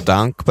Lewis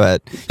Dunk,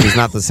 but he's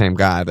not the same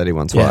guy that he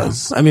once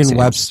was. I mean,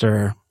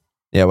 Webster.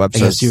 Yeah,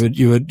 Webster. I guess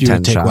you would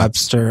take shots.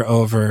 Webster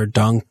over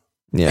Dunk.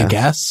 Yeah. I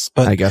guess,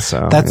 but I guess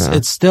so.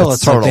 It's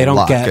like they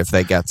don't get, if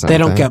they get something. They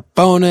don't get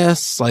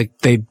bonus. Like,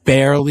 they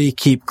barely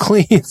keep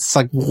clean. It's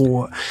like,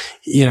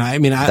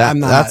 I'm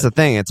not. That's the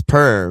thing. It's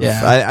Perv.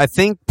 Yeah. I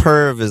think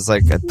Perv is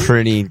like a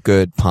pretty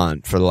good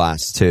punt for the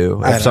last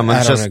 2. If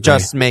someone's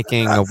just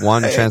making a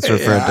one transfer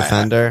for a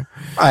defender.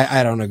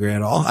 I don't agree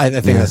at all. I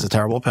think that's a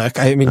terrible pick.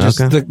 I mean, just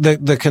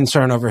the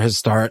concern over his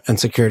start and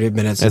security of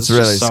minutes. It's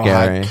really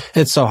scary. High.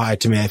 It's so high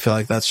to me. I feel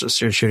like that's just,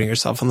 you're shooting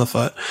yourself in the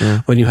foot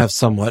when you have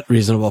somewhat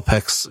reasonable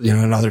picks,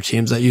 in other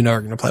teams that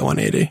are going to play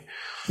 180.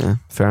 Yeah,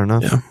 fair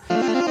enough. Yeah.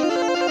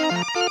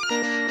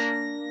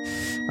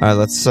 All right,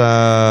 let's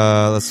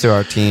do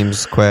our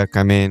teams quick.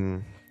 I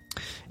mean,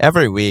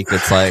 every week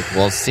it's like,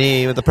 we'll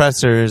see with the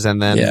pressers,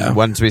 and then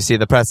once we see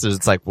the pressers,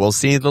 it's like, we'll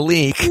see the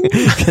leak,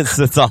 because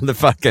that's all that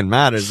fucking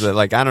matters. But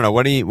like, I don't know.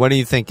 What are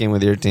you thinking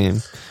with your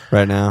team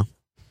right now?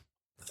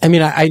 I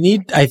mean,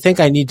 I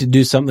think I need to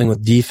do something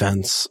with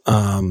defense.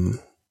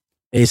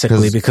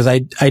 Basically, because I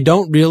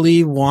don't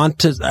really want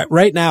to.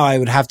 Right now, I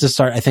would have to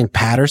start, I think,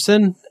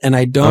 Patterson, and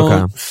I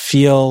don't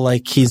feel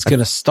like he's going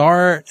to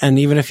start. And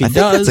even if he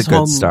does, that's a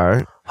good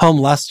start. Home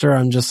Leicester,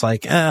 I'm just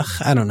like,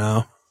 I don't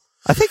know.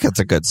 I think that's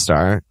a good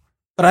start,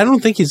 but I don't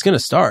think he's going to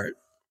start.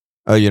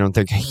 Oh, you don't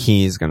think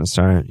he's going to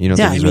start? You don't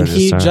think he's ready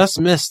to start? He just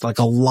missed like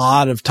a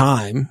lot of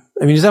time.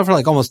 I mean, he's out for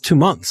like almost 2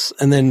 months,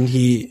 and then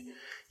he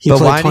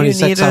played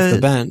 26 off the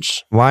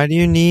bench. Why do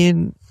you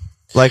need?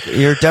 Like,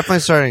 you're definitely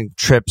starting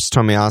Trips,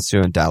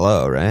 Tomiyasu, and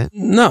Dalot, right?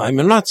 No, I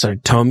mean, I'm not starting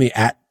Tommy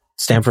at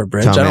Stamford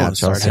Bridge. I don't want to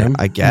start him.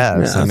 I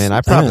guess. Yeah,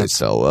 I probably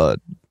still would.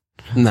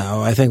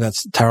 No, I think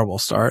that's a terrible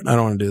start. I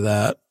don't want to do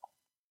that.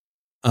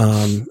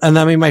 And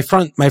I mean, my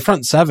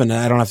front 7,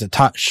 I don't have to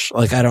touch.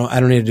 Like, I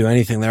don't need to do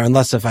anything there,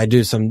 unless if I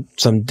do some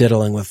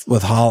diddling with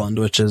Haaland,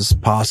 which is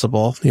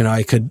possible.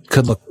 I could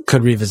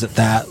revisit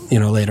that,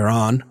 later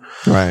on.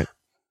 Right.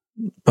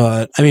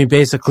 But I mean,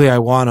 basically, I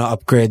want to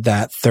upgrade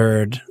that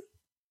third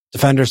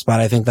defender spot,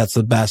 I think that's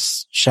the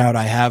best shout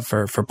I have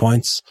for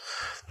points.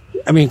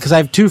 I mean, because I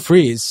have 2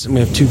 frees and we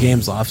have 2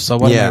 games left. So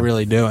what am I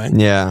really doing?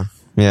 Yeah.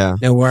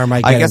 And where am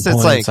I getting guess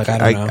it's points? like I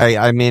don't know.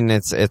 I mean,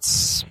 it's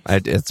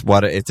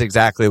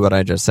exactly what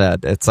I just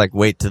said. It's like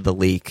wait to the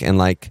leak and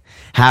like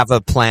have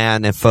a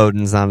plan if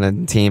Foden's not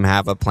in the team,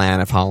 have a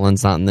plan if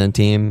Haaland's not in the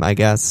team, I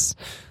guess.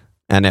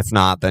 And if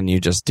not, then you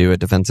just do a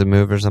defensive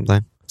move or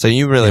something. So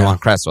you really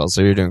want Cresswell,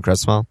 so you're doing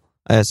Cresswell,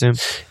 I assume?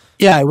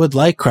 Yeah, I would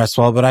like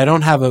Cresswell, but I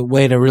don't have a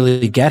way to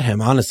really get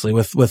him, honestly,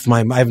 with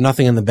my, I have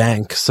nothing in the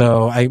bank.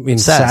 So, I mean,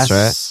 Sass,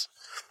 right?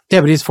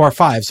 Yeah, but he's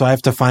 4-5, so I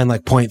have to find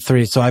like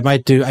 0.3. So I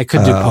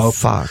could do Pope.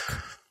 Fuck.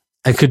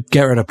 I could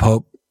get rid of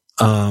Pope,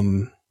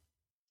 for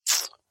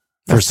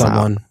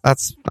someone.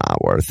 That's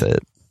not worth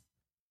it.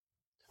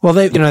 Well,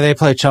 they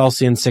play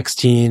Chelsea in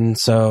 16.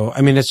 So,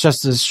 I mean, it's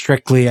just as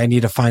strictly, I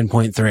need to find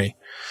 0.3.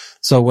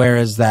 So where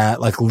is that?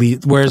 Like,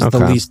 where's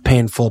the least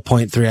painful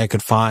 0.3 I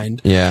could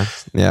find? Yeah.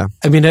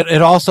 I mean,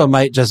 it also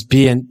might just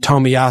be in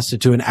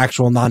Tomiyasu to an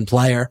actual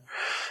non-player,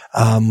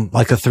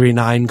 like a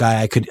 3-9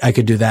 guy. I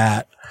could do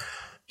that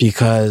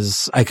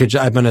because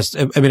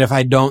if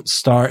I don't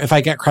start, if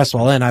I get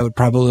Cresswell in, I would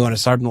probably want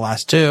to start in the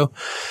last 2.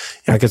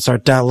 I could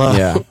start Dalot.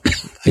 Yeah.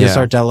 I could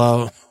start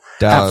Dalot.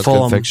 Dalot's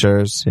good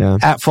fixtures. Yeah.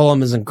 At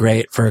Fulham isn't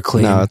great for a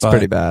clean. No, it's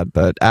pretty bad,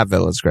 but at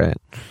Villa's great.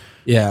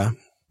 Yeah.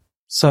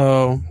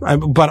 So,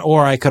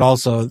 or I could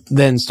also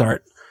then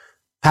start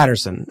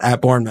Patterson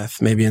at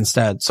Bournemouth maybe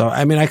instead. So,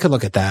 I mean, I could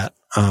look at that.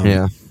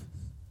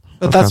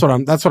 But that's what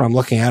I'm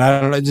looking at.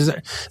 I don't know. Is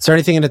there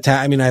anything in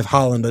attack? I mean, I have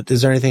Haaland, but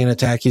is there anything in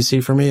attack you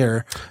see for me?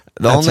 Or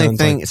the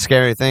only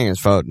scary thing is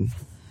Foden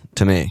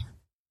to me,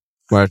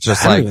 where it's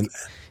just like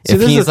if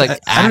he's like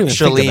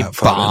actually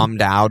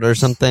bombed out or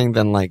something,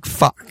 then like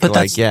fuck. But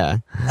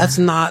that's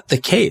not the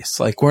case.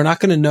 Like we're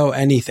not going to know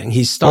anything.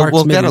 He starts.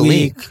 We'll get a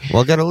leak.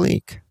 We'll get a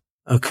leak.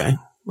 Okay.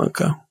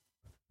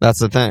 That's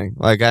the thing.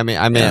 Like, I mean,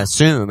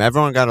 assume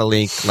everyone got a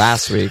leak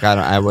last week.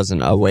 I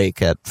wasn't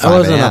awake at 5 I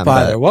wasn't up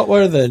either. What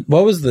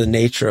was the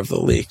nature of the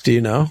leak? Do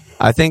you know?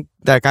 I think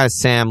that guy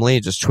Sam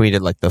Lee just tweeted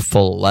like the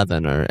full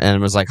 11 and it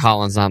was like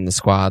Haaland's not in the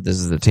squad. This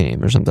is the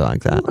team or something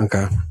like that.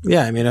 Okay.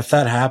 Yeah. I mean, if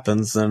that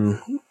happens,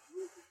 then,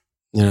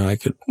 I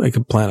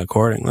could plan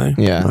accordingly.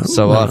 Yeah.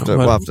 So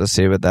we'll have to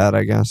see with that,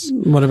 I guess.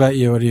 What about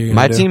you? What are you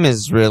gonna do? My team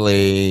is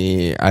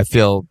really, I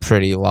feel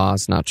pretty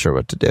lost. Not sure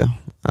what to do.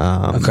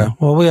 Okay.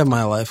 Well, we have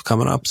My Life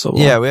coming up, so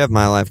we have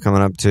My Life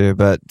coming up too.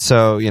 But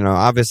so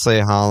obviously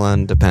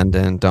Haaland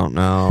dependent, don't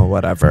know,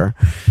 whatever.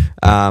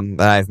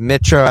 But I have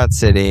Mitro at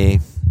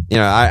City.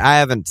 I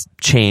haven't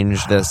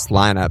changed this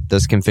lineup,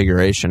 this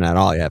configuration at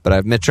all yet. But I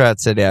have Mitro at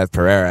City. I have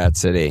Pereira at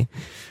City.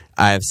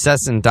 I have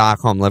Sess and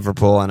Doc home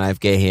Liverpool, and I have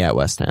Guehi at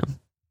West Ham.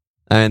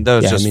 I mean,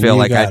 those feel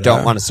like I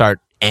don't want to start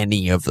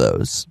any of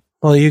those.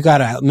 Well, you got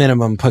to at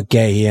minimum put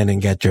Guehi in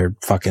and get your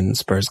fucking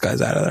Spurs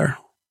guys out of there.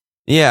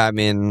 Yeah, I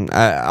mean,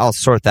 I'll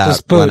sort that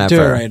just whenever.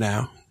 Do it right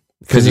now.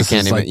 Because you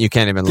can't even look at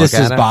it. This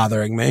is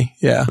bothering me.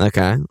 Yeah.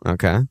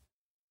 Okay.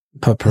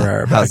 Put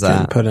Pereira back How's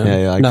that? in. Put him. Yeah,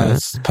 you like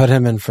that? Put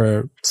him in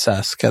for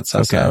Sess. Get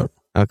Sess out.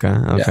 Okay.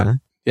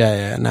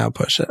 Yeah. Now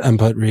push it and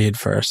put Reed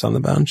first on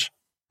the bench.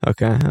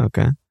 Okay.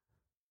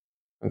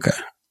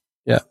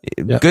 Yeah.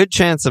 Good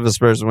chance of a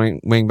Spurs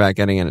wing back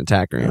getting an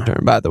attacker in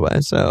return, by the way.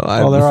 So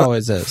there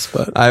always is,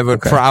 but I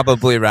would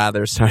probably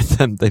rather start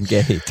them than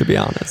Guehi, to be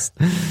honest.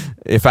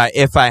 If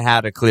I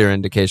had a clear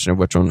indication of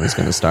which one was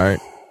going to start,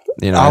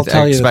 I'll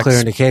tell you the clear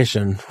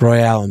indication: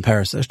 Royale and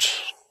Perisic.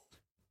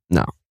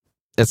 No,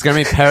 it's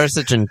going to be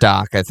Perisic and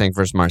Doc, I think,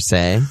 versus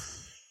Marseille,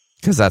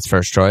 because that's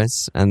first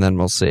choice, and then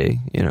we'll see,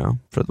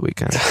 for the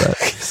weekend. But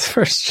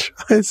first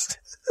choice.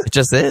 It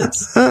just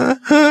is.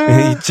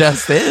 He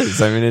just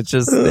is. I mean, it's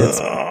proof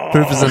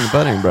is in the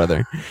pudding,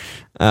 brother.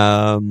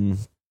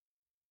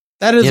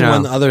 That is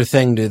one other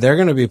thing, dude. They're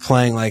going to be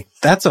playing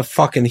that's a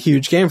fucking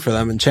huge game for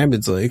them in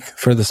Champions League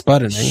for the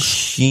Spud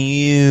innings.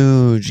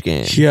 Huge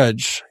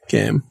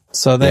game.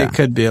 So they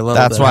could be a little.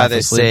 That's bit why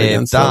they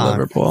saved Doc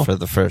Liverpool for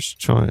the first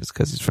choice,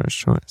 because he's first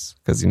choice,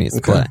 because he needs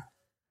to play.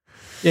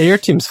 Yeah, your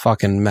team's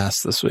fucking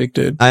mess this week,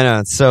 dude. I know,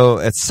 it's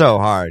so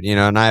hard,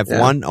 and I have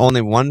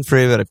only one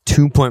free, but I have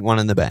 2.1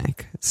 in the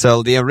bank.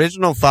 So the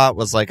original thought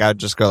was I'd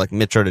just go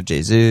Mitro to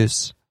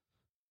Jesus.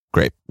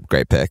 Great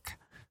pick.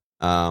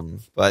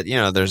 But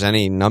there's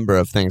any number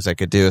of things I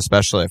could do,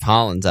 especially if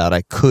Haaland's out.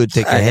 I could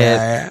take a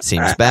hit.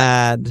 Seems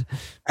bad.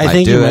 I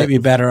think you might be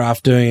better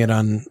off doing it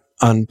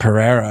on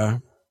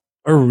Pereira.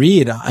 Or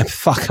Reed. I'm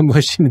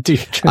wishing to do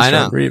your transfer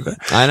on Reed.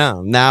 I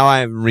know. Now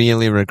I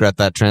really regret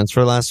that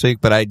transfer last week,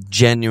 but I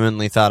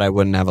genuinely thought I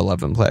wouldn't have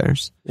 11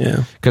 players.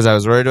 Yeah. Because I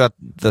was worried about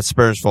the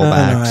Spurs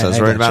fullbacks. I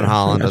was worried about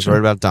Haaland. I was worried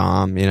about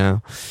Dom,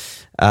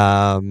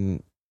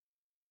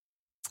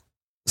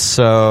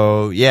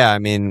 So, yeah, I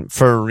mean,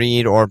 for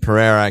Reed or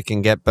Pereira, I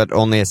can get, but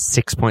only a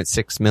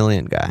 6.6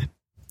 million guy.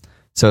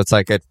 So it's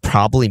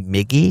probably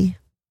Miggy.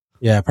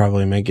 Yeah,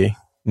 probably Miggy.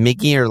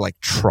 Miggy or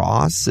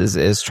Tross? Is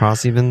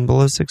Tross even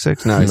below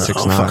 6'6"? No, he's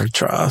 6'9". Fuck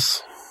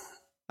Tross.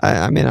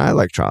 I mean, I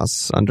like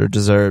Tross under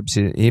Deserves.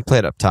 He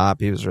played up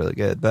top. He was really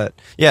good. But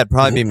yeah, it'd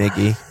probably be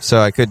Miggy. So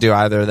I could do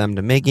either of them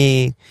to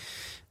Miggy.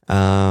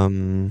 All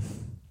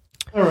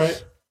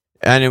right.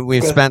 And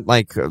we've spent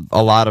like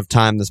a lot of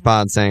time this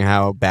pod saying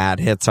how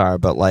bad hits are,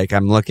 but like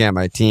I'm looking at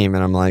my team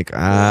and I'm like,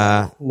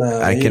 I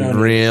can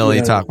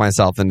really talk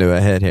myself into a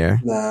hit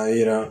here. No,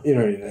 you don't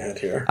need a hit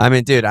here. I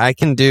mean, dude, I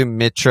can do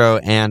Mitro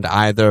and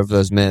either of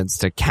those mids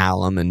to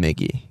Callum and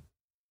Miggy.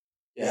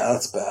 Yeah,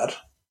 that's bad.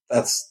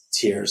 That's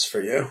tears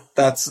for you.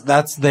 That's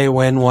they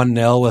win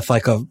 1-0 with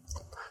like a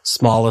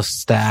smallest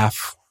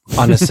staff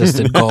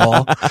unassisted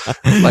goal.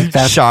 Like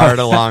that Shard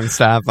a long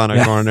staff on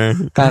a corner.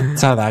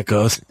 That's how that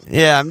goes.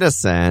 Yeah, I'm just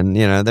saying,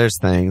 there's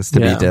things to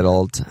be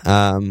diddled.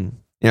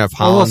 If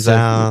Holland's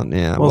out,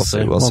 we'll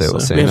see. We'll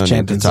see. We No have need to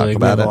Champions talk League.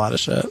 about We have it. a lot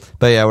of shit.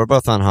 But yeah, we're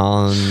both on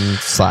Holland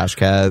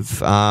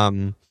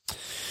 /Kev.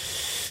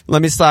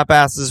 Let me slap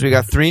asses. We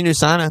got 3 new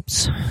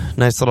signups.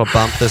 Nice little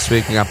bump this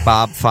week. We got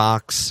Bob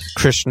Fox,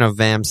 Krishna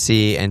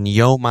Vamsi, and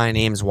Yo, my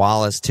name's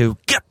Wallace too.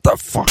 Get the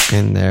fuck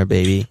in there,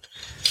 baby.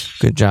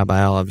 Good job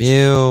by all of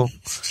you.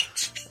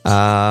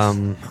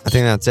 I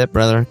think that's it,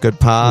 brother. Good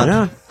pod.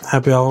 Yeah.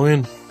 Happy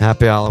Halloween.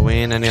 Happy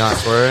Halloween. Any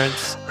last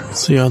words?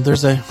 See you on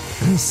Thursday.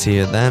 See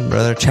you then,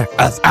 brother. Check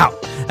us out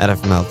at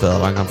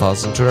FMLfield. I'm going to follow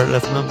us on Twitter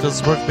at FMLfield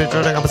Sports Page.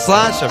 I'm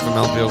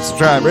 /FMLfield.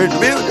 Subscribe. Rate,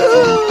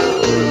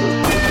 review.